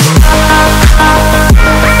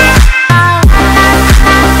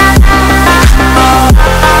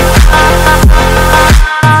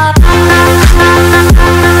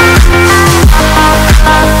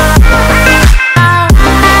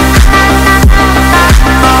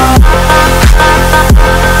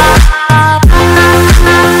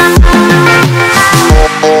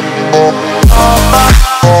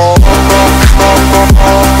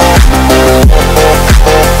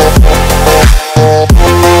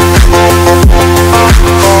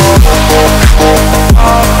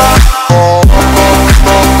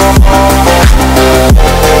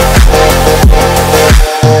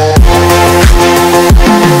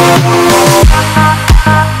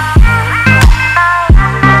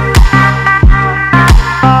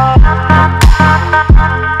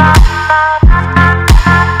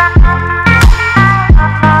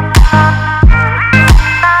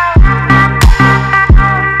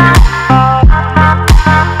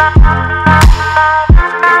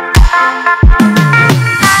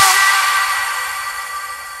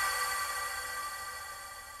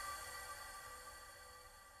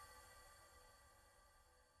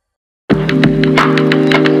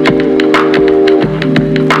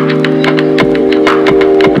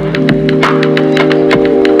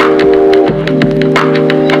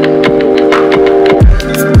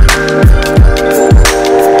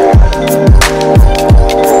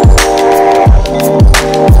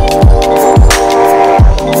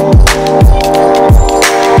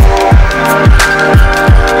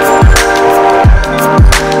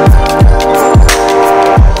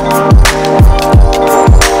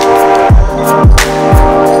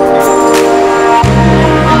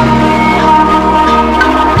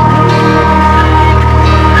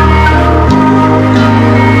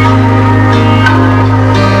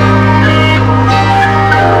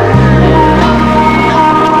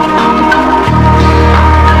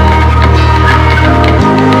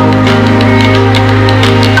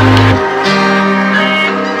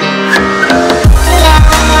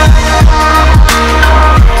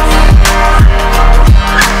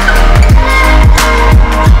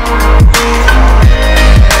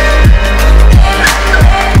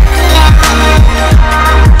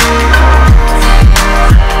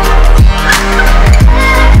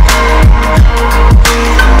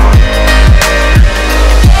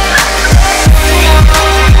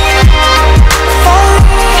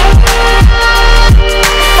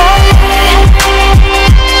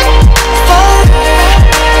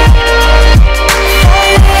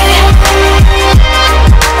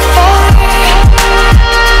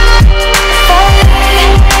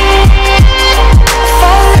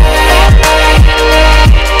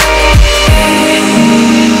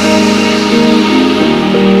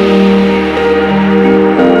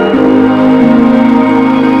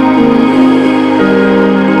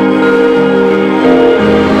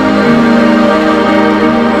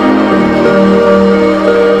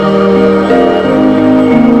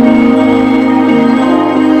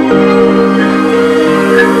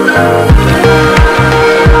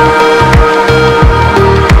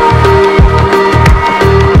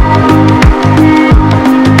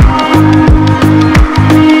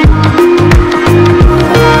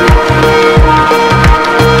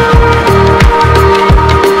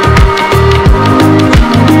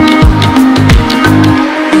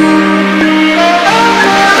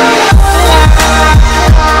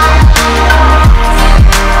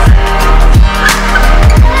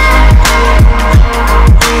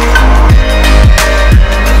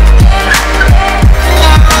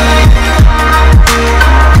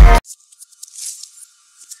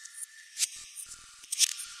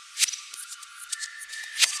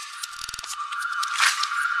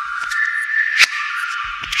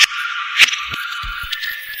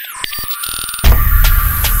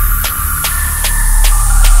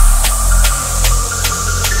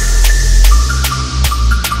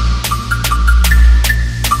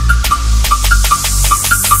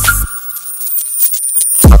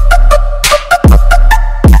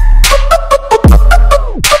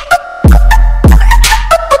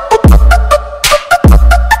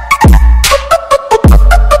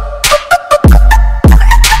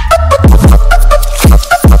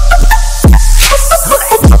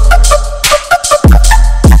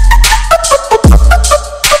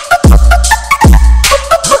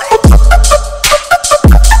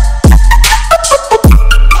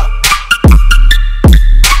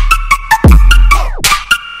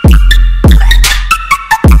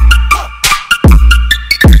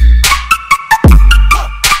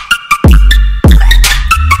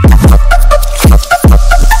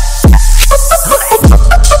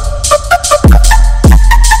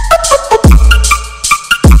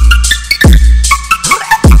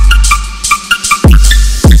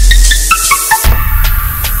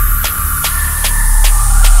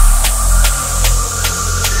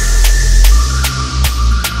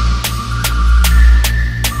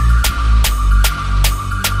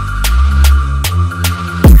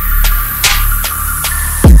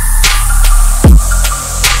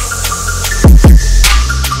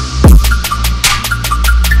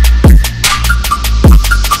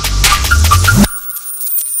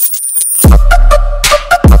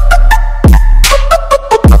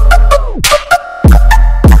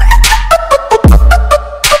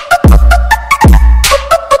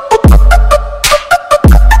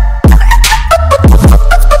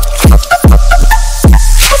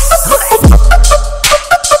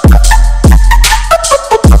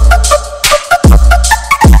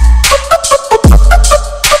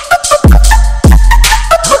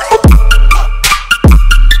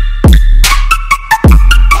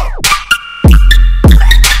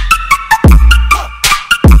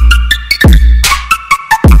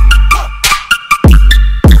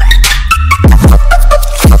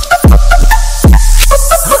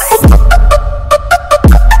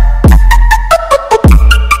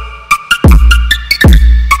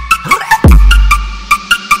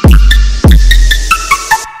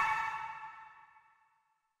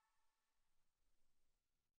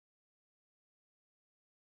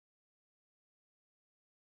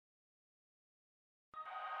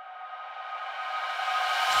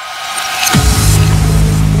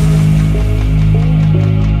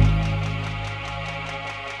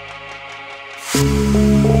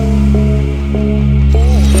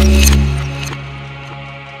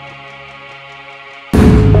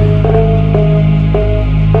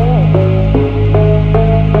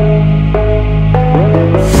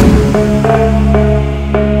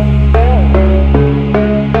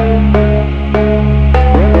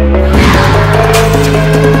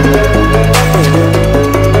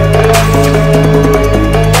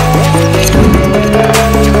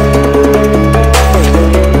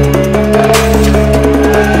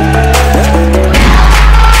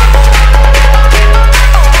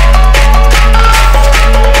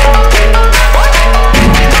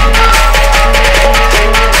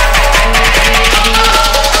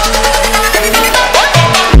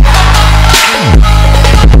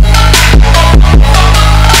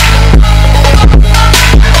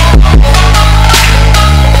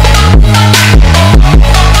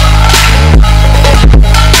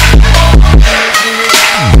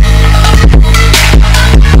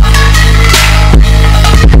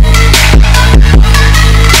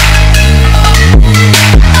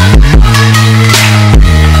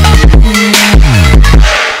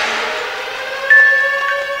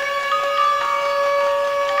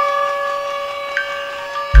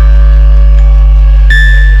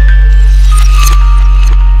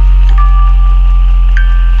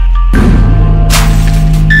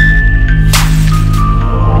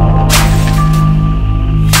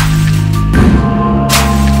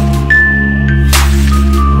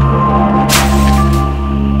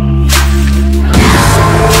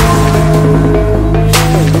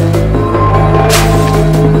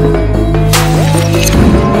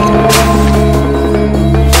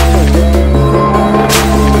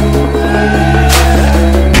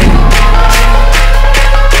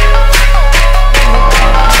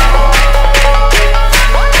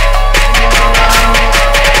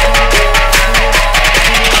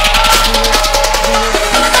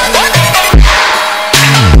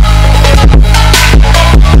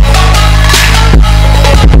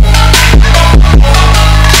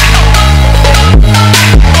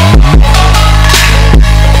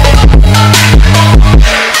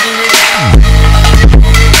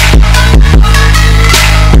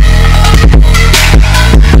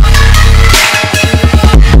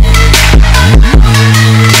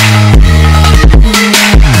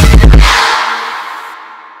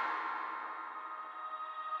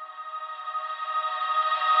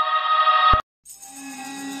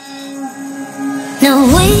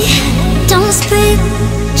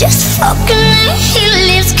 just fucking like he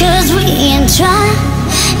lives, cause we ain't trying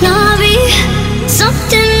to be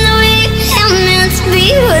something that we ain't meant to be.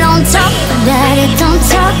 But don't talk about it, don't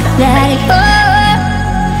talk about it,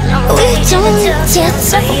 oh. We don't just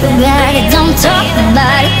talk about it, don't talk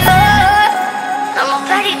about it, oh. I'm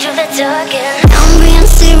about to do the talking. I'm being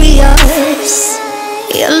serious.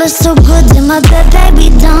 You look so good in my bed, baby,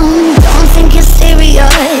 don't think you're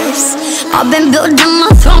serious. I've been building my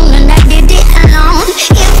throne and I did it alone.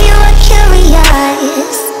 If you were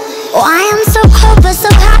curious, why I'm so cold but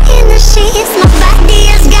so hot in the sheets. My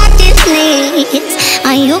body has got its needs,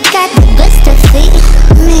 and you got the goods to feed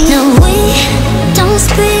me. No, we don't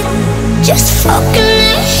speak, just fucking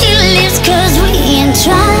like he lives, cause we ain't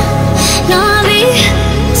trying to be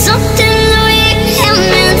something that we ain't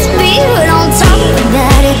meant to be. But don't talk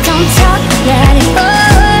about it, don't talk about it, oh.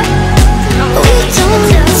 We don't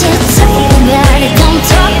just talk about it, don't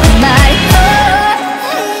talk about it, oh.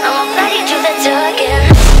 I'm about to do the talking.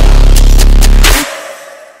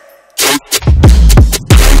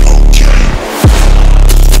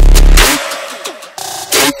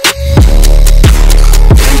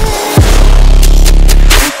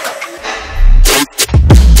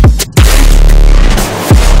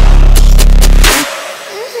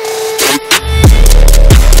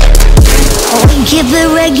 Keep it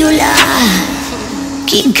regular,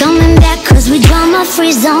 keep coming back cause we drama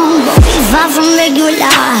free zone, but we far from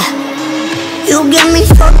regular. You get me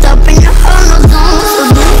fucked up in the horror zone,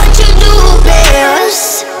 so do what you do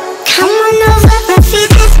best. Come on over and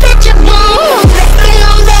feed this bitch a bone.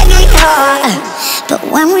 I'm begging hard, but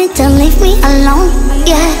when we done, leave me alone.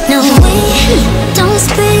 Yeah, no, we don't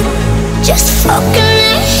speak, just fucking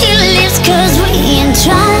like he lives, cause we ain't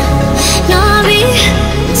trying to be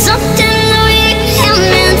something that we ain't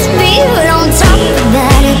meant to be. But don't talk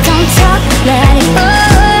about it, don't talk about it, oh.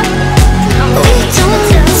 We don't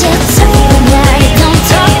just talk about it, don't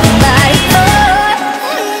talk about it,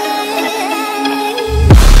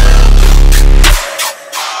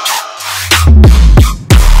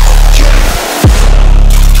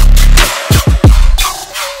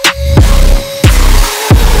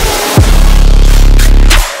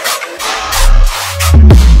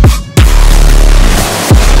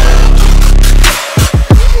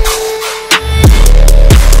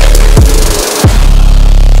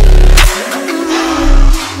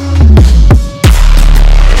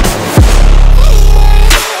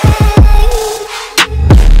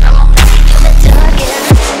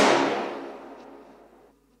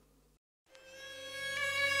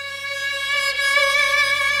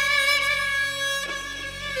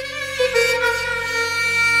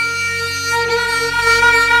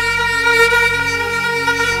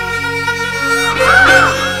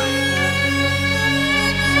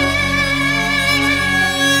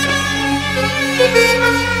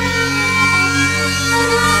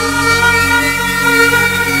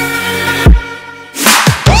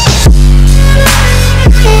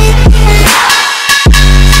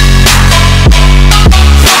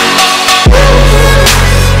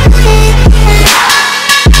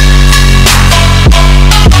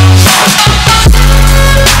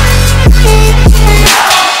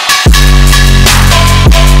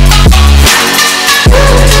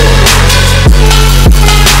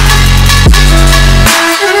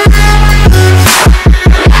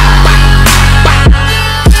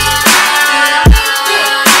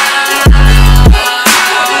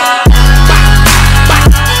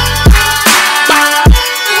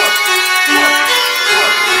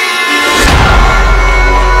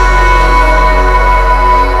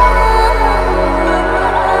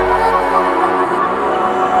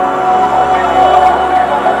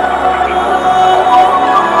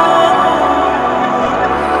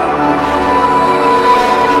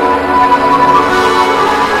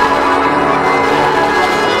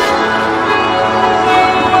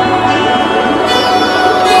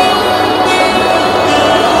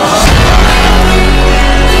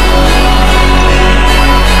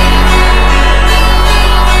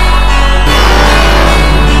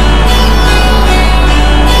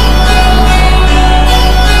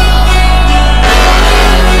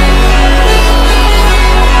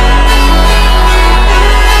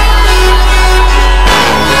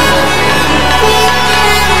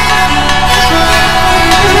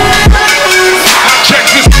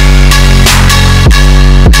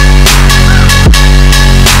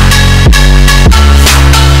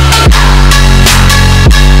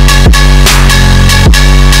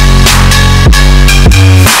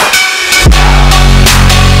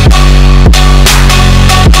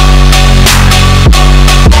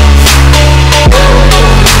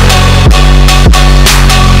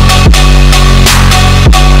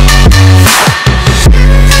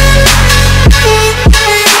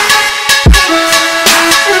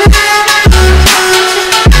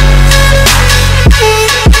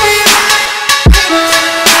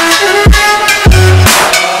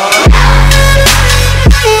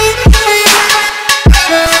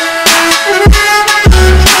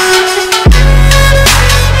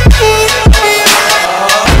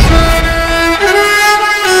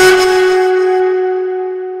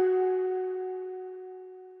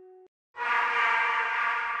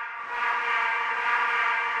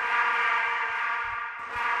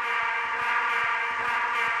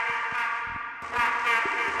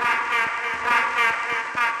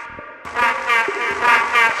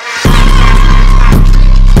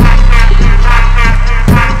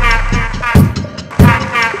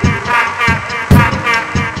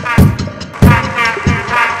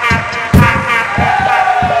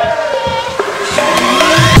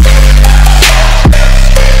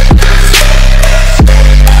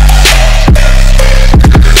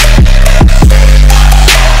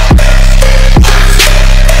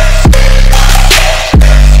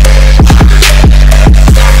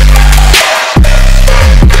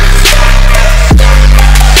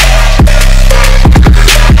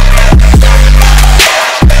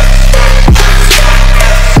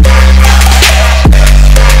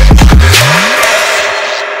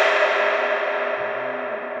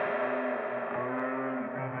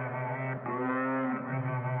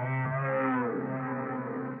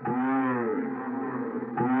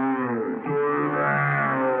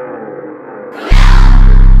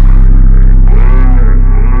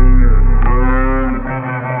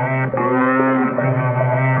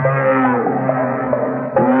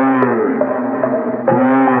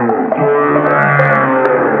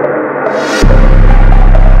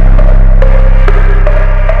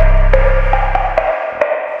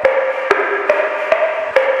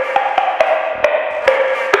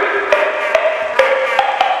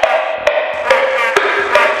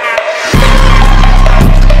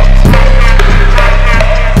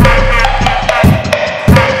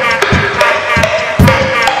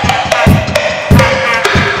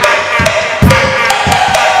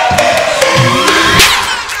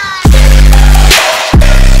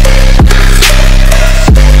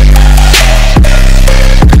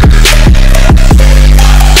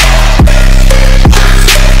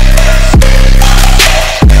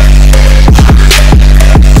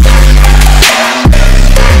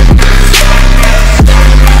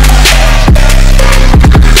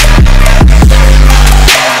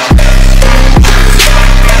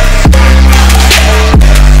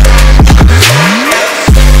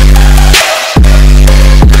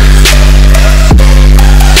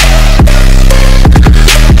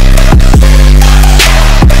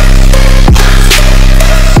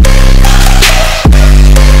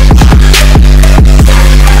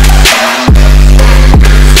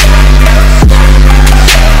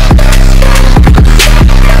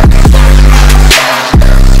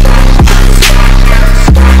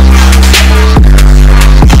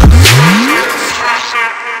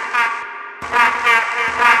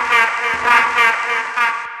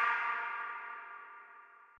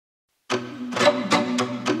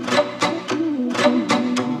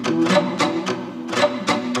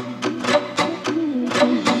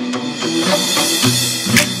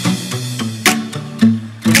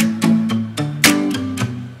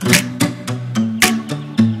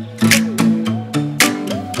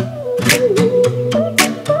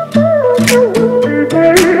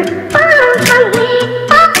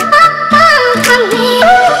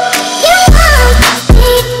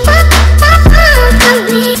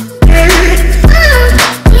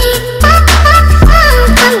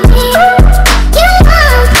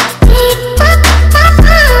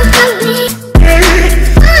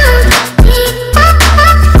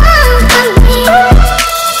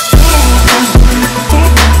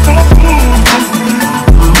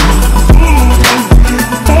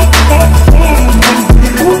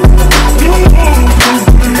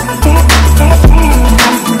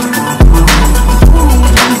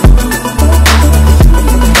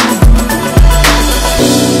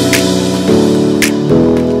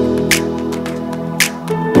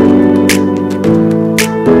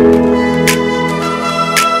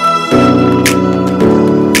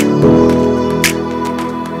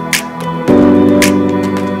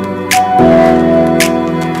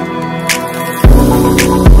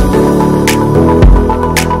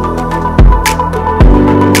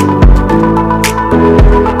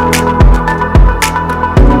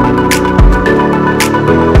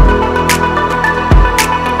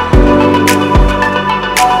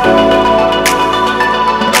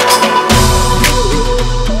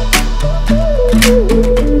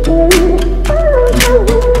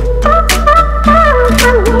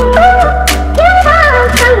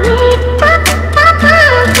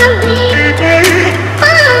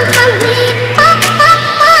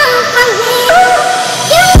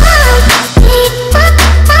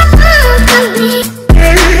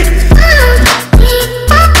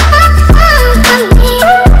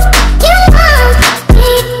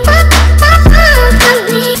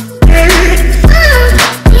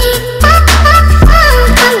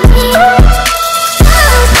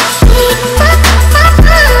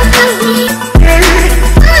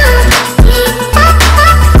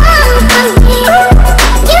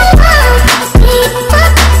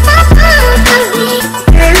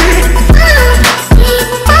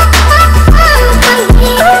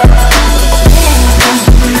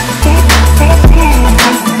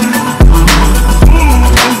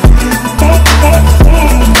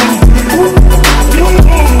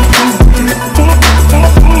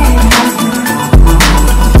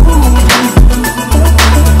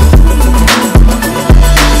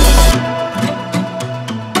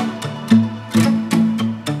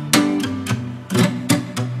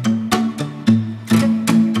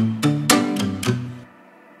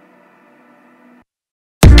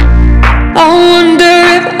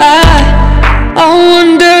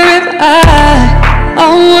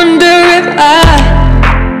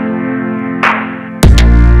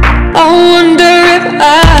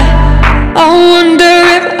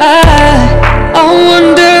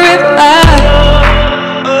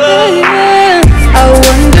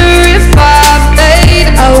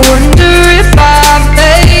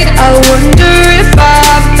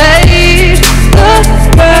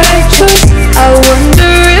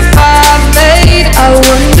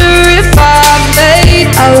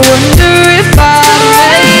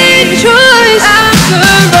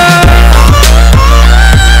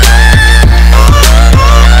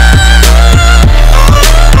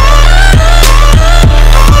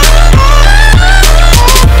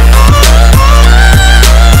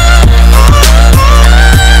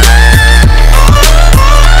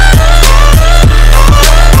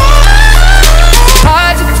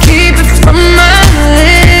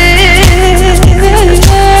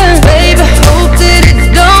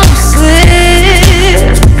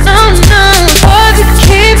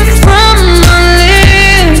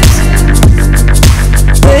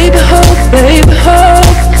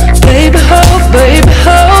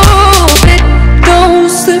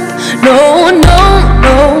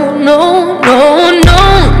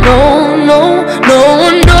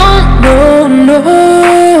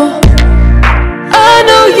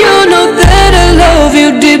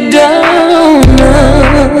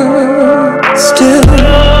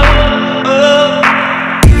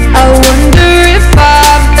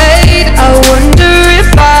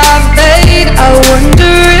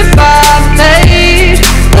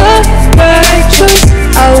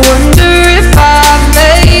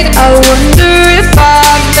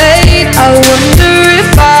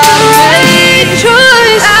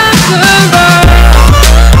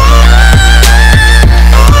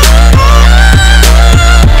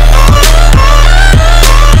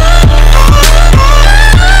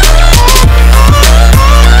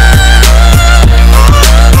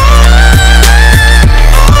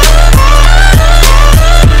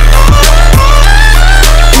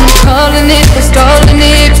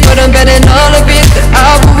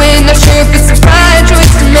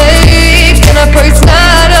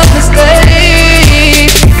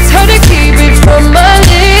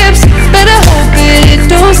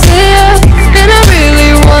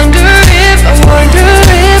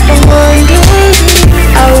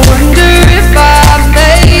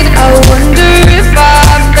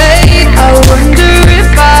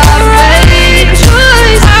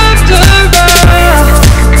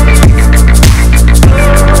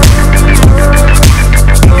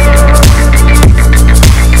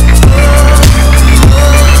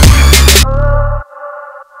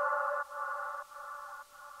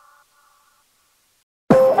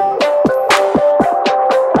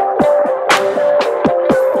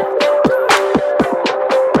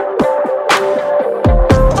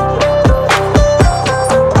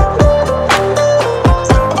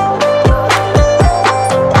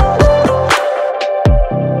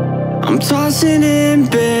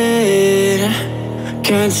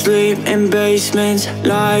 can't sleep in basements,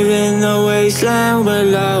 live in the wasteland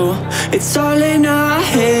below. It's all in our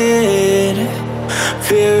head.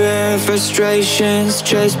 Fear and frustrations,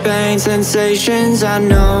 chest pain sensations, I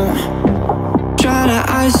know. Try to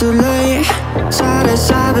isolate, side of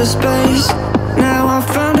cyberspace. Now I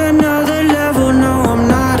found another level, no I'm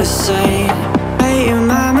not a saint. Hating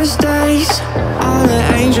my mistakes, all the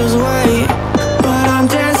angels wait, but I'm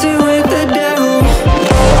dancing with the devil.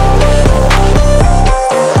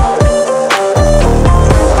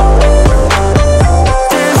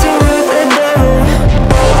 Dancing with the devil.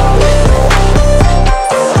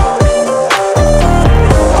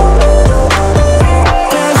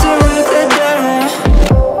 Dancing with the devil.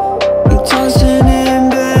 I'm tossing in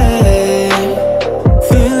bed,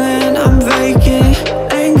 feeling I'm vacant,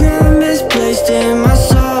 anger misplaced in my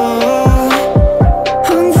soul.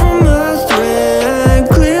 Hung from a thread,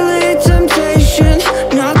 clearly temptation,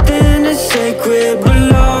 nothing is sacred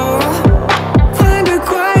below. Find a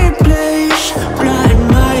quiet place, blind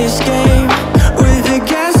my escape, with the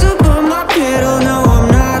gas up on my pedal, no I'm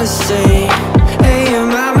not a saint. Hey,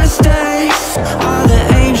 my mistakes, all the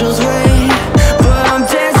angels wait, but I'm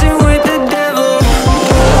dancing with the devil.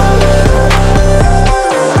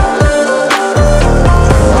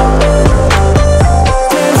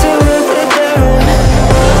 Dancing with the devil.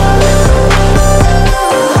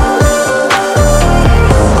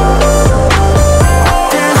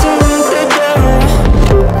 Dancing with the devil.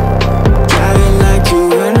 Driving like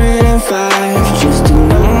 205, just to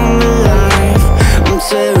know I'm alive. I'm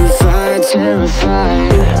terrified,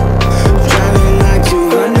 terrified. Driving like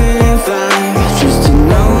 205, just to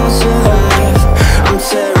know I'll survive. I'm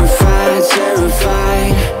terrified,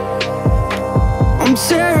 terrified. I'm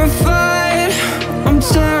terrified, I'm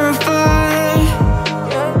terrified.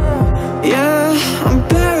 Yeah, I'm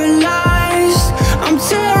paralyzed, I'm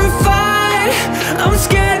terrified. I'm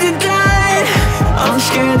scared to die, I'm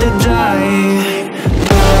scared to die.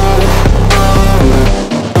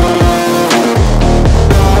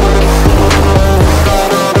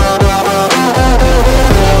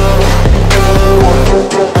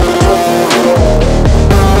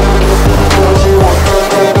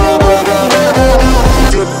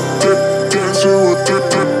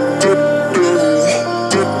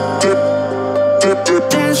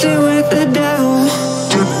 Dancing with the devil.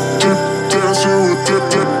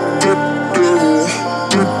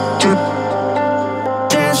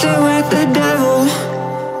 Dancing with the devil.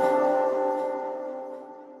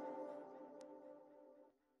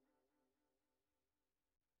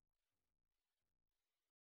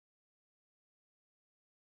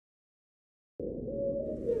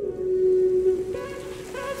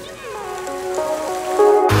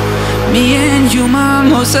 Me and you,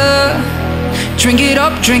 mimosa. Drink it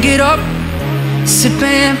up. Sip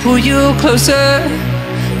and pull you closer,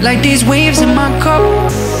 like these waves in my cup.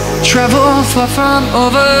 Travel far from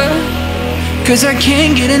over, cause I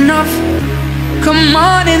can't get enough. Come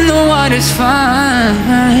on in, the water's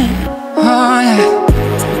fine. Oh yeah.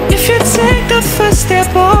 If you take the first step,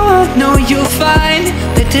 oh, no, you'll find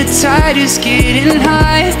that the tide is getting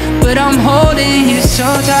high, but I'm holding you so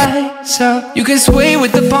tight, so you can sway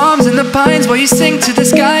with the palms and the pines while you sing to the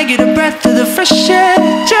sky. Get a breath of the fresh air,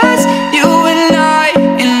 just you and I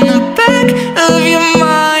in the back of your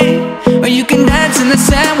mind. Or you can dance in the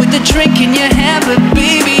sand with the drink in your hand, but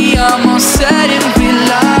baby, I'm all set and we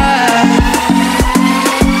lie,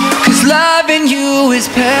 cause loving you is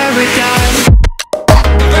paradise.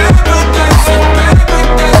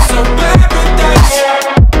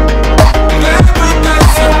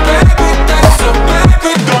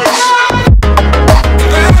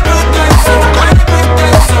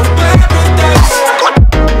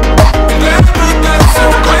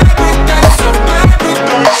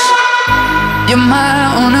 You're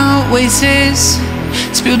my own oasis,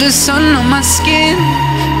 spill the sun on my skin,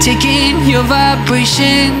 taking your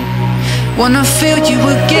vibration. Wanna feel you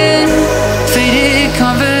again, faded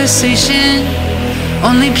conversation,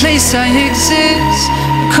 only place I exist.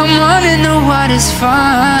 Come on and the water's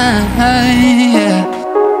fine, yeah.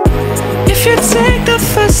 If you take the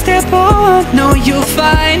first step, oh, no, you'll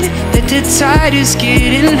find that the tide is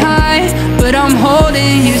getting high, but I'm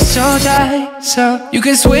holding you so tight, so you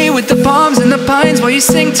can sway with the palms and the pines while you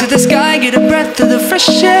sing to the sky. Get a breath of the fresh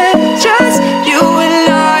air, just you and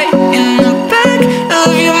I in the back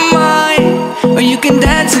of your mind. Or you can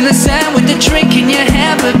dance in the sand with the drink in your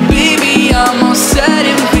hand, but baby, I'm all set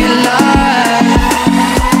and we lie,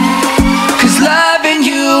 cause loving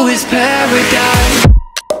you is paradise.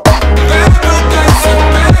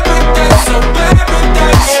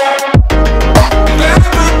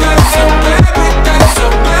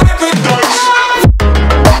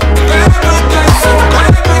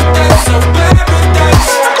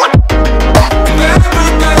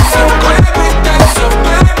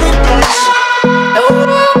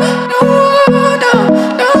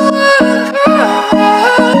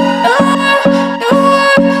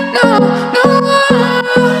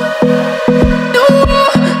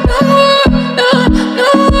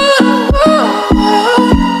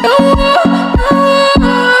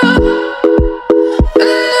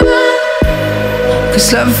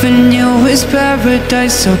 'Cause loving you is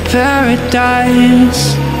paradise, oh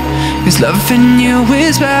paradise. 'Cause loving you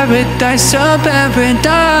is paradise, oh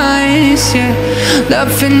paradise, yeah.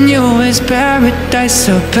 Loving you is paradise,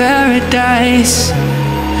 oh paradise.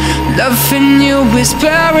 Loving you is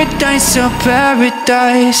paradise, oh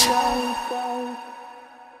paradise.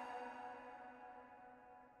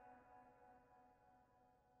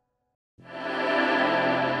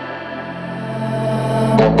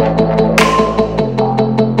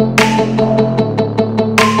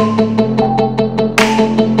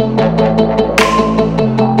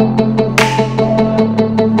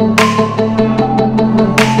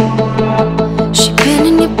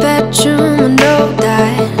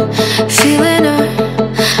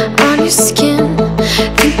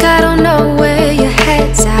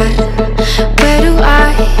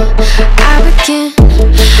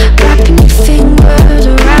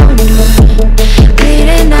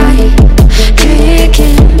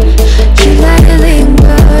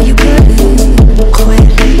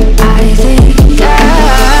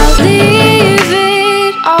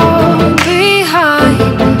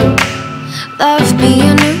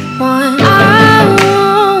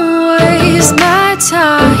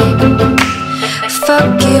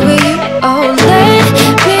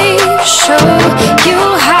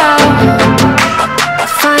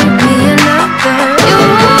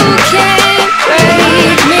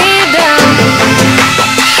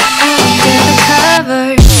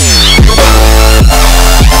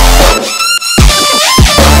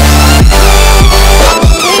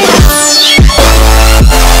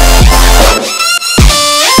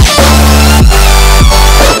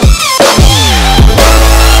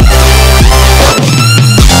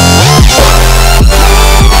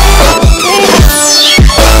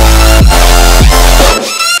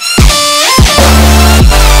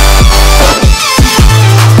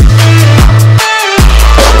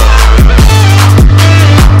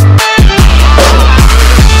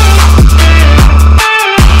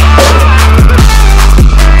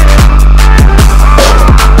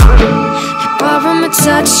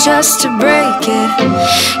 Just to break it.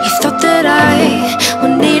 You thought that I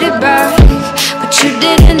would need it back, but you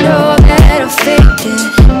didn't know that I faked it.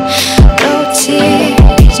 No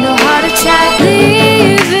tears, no heart attack.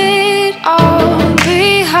 Leave it all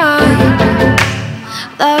behind.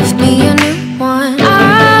 Love me a new one.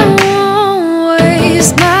 I won't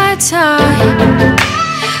waste my time.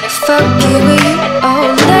 Fuck you, oh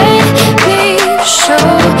let me show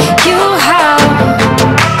you how.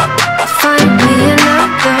 Find me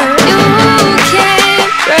another. You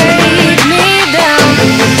can't break me down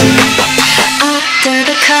under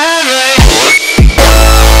the cover.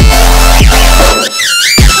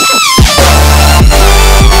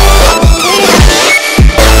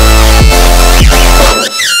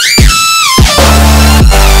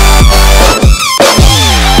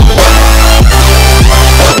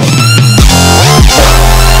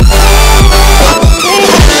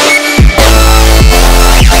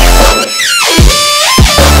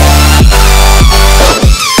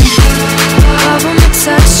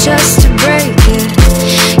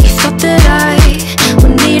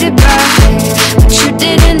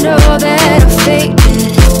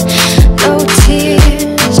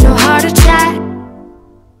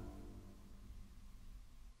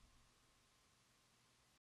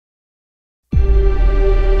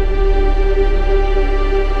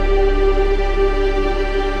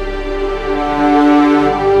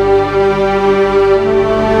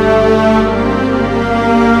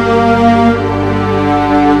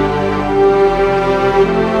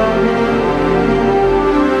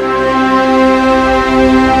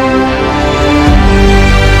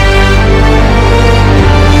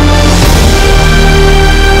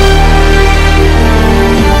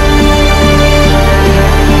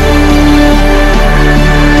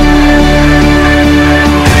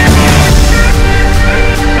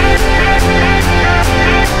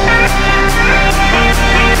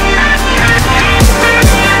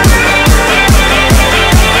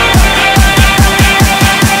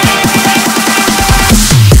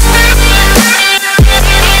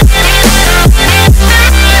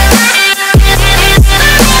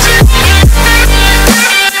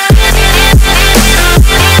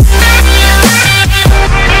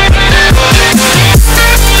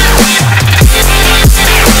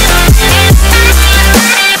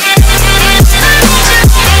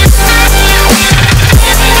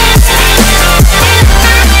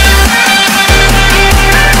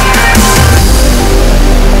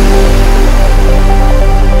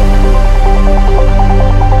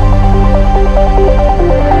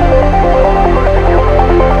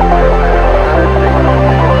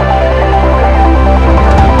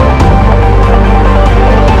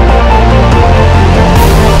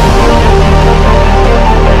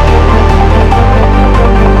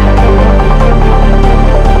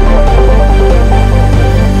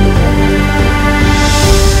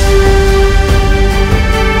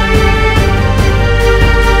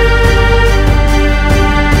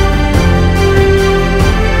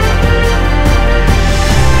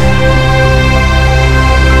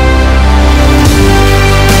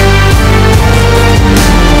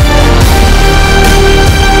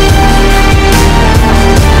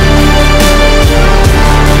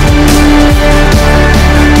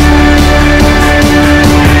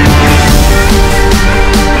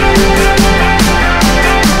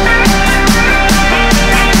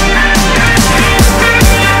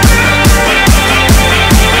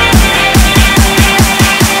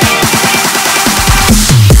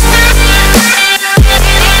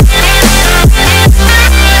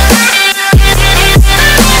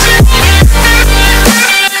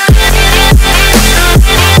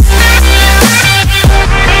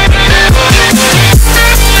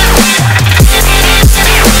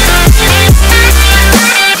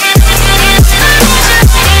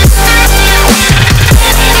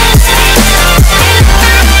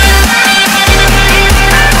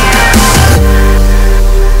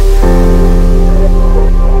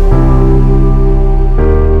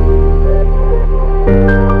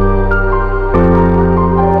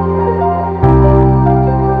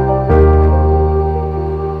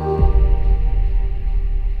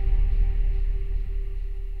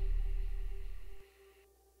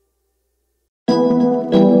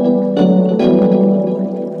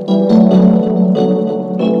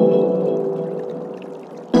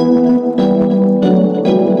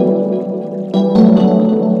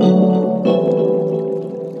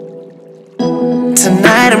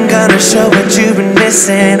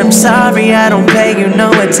 missing. I'm sorry I don't pay you no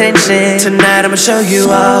attention. Tonight I'ma show you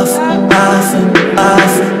off, off,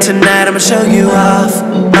 off. Tonight I'ma show you off,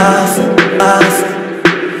 off, off.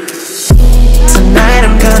 Tonight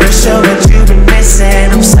I'm gonna show what you've been missing.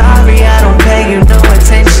 I'm sorry I don't pay you no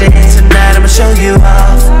attention. Tonight I'ma show you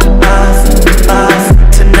off, off, off.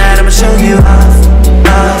 Tonight I'ma show you off,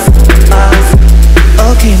 off, off.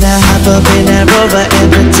 Okay, now hop up in that Rover and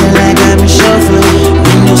pretend like I'm your chauffeur.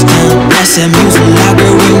 Windows down, that's that music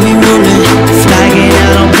locker when we rollin'. Flying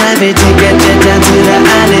out on private, take that jet down to the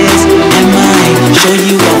islands. And mine, show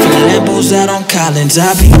you off in the Lambos out on Collins.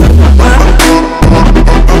 I be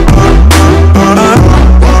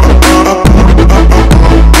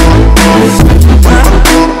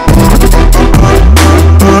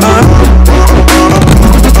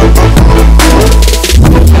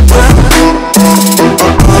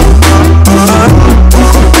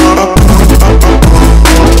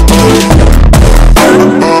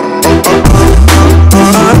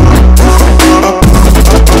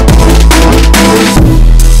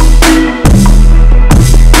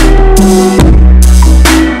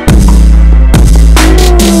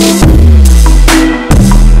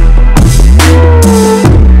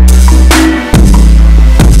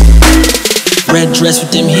dress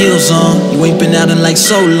with them heels on. You ain't been out in like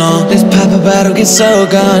so long. This pop a bottle get so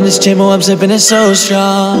gone. This Jamo I'm sipping is so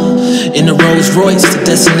strong. In the Rolls Royce, the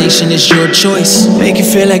destination is your choice. Make you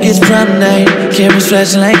feel like it's prom night. Cameras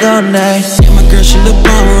flashing like all night. Yeah, my girl, she look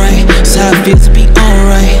alright. That's how it feels to be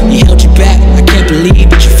alright. He held you back, I can't believe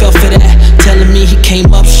that you fell for that. Telling me he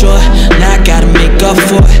came up short. Now I gotta make up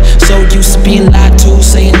for it. So used to being lied to,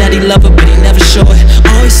 saying that he love her, but he never show it.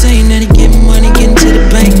 Always saying that he getting money, getting to the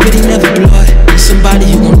bank, but he never blow it. Somebody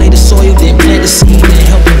who gon' lay the soil, then plant the seed and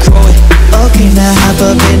help him grow it. Okay, now hop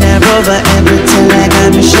up in that Rover and pretend like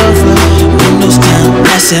I'm your chauffeur. Windows down,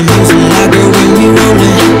 that's that music locker when we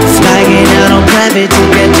rollin'. Flying out on private,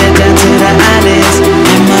 take that jet down to the islands.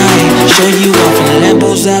 And mine, show you off in the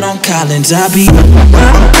Lambos out on Collins. I be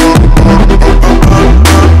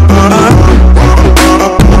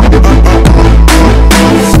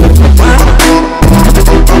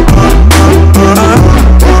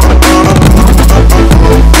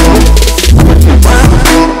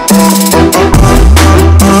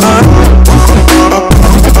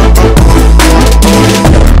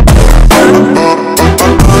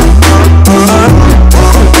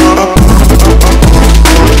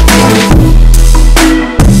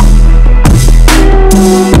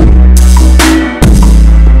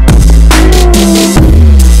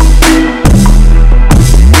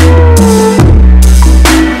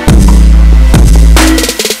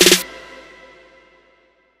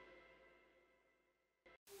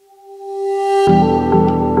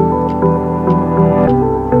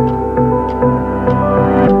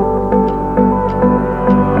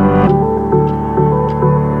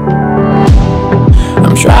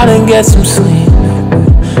trying to get some sleep.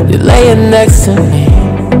 You're laying next to me.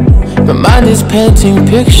 My mind is painting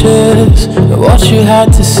pictures of what you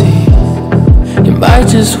had to see. You might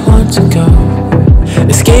just want to go,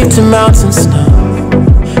 escape to mountain snow.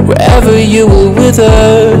 Wherever you will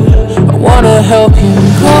wither, I wanna help you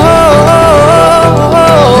go.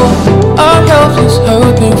 I'm helpless,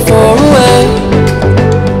 hoping for a way,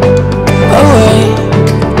 a way.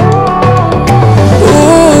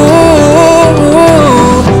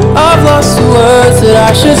 I've lost the words that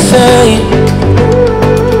I should say.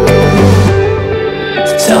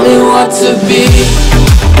 So tell me what to be.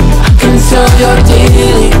 I can tell you're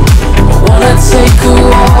dealing. I wanna take a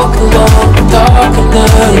walk along the dark and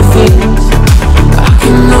early fields. I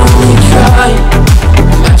can only try.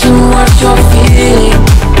 Imagine what you're feeling.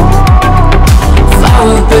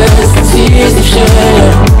 Flower beds, the tears they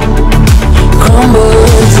shed, crumble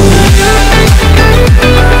into me.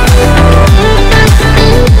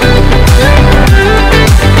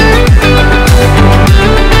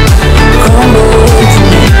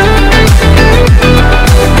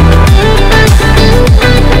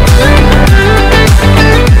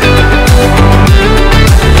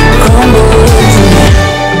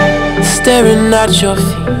 Staring at your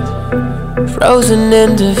feet, frozen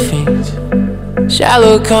in defeat.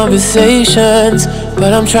 Shallow conversations,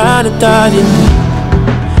 but I'm trying to dive in.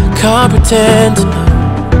 Can't pretend to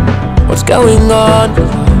know what's going on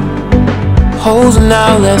below. Holes and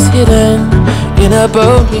outlets hidden in a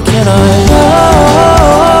boat we cannot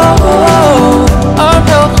row. I'm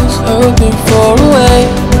helpless, hoping for a way,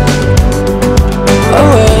 a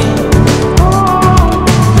way.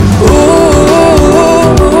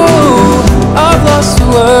 I've lost the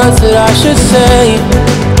words that I should say.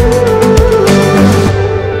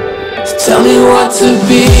 So tell me what to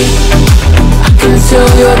be. I can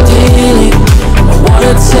till you're deep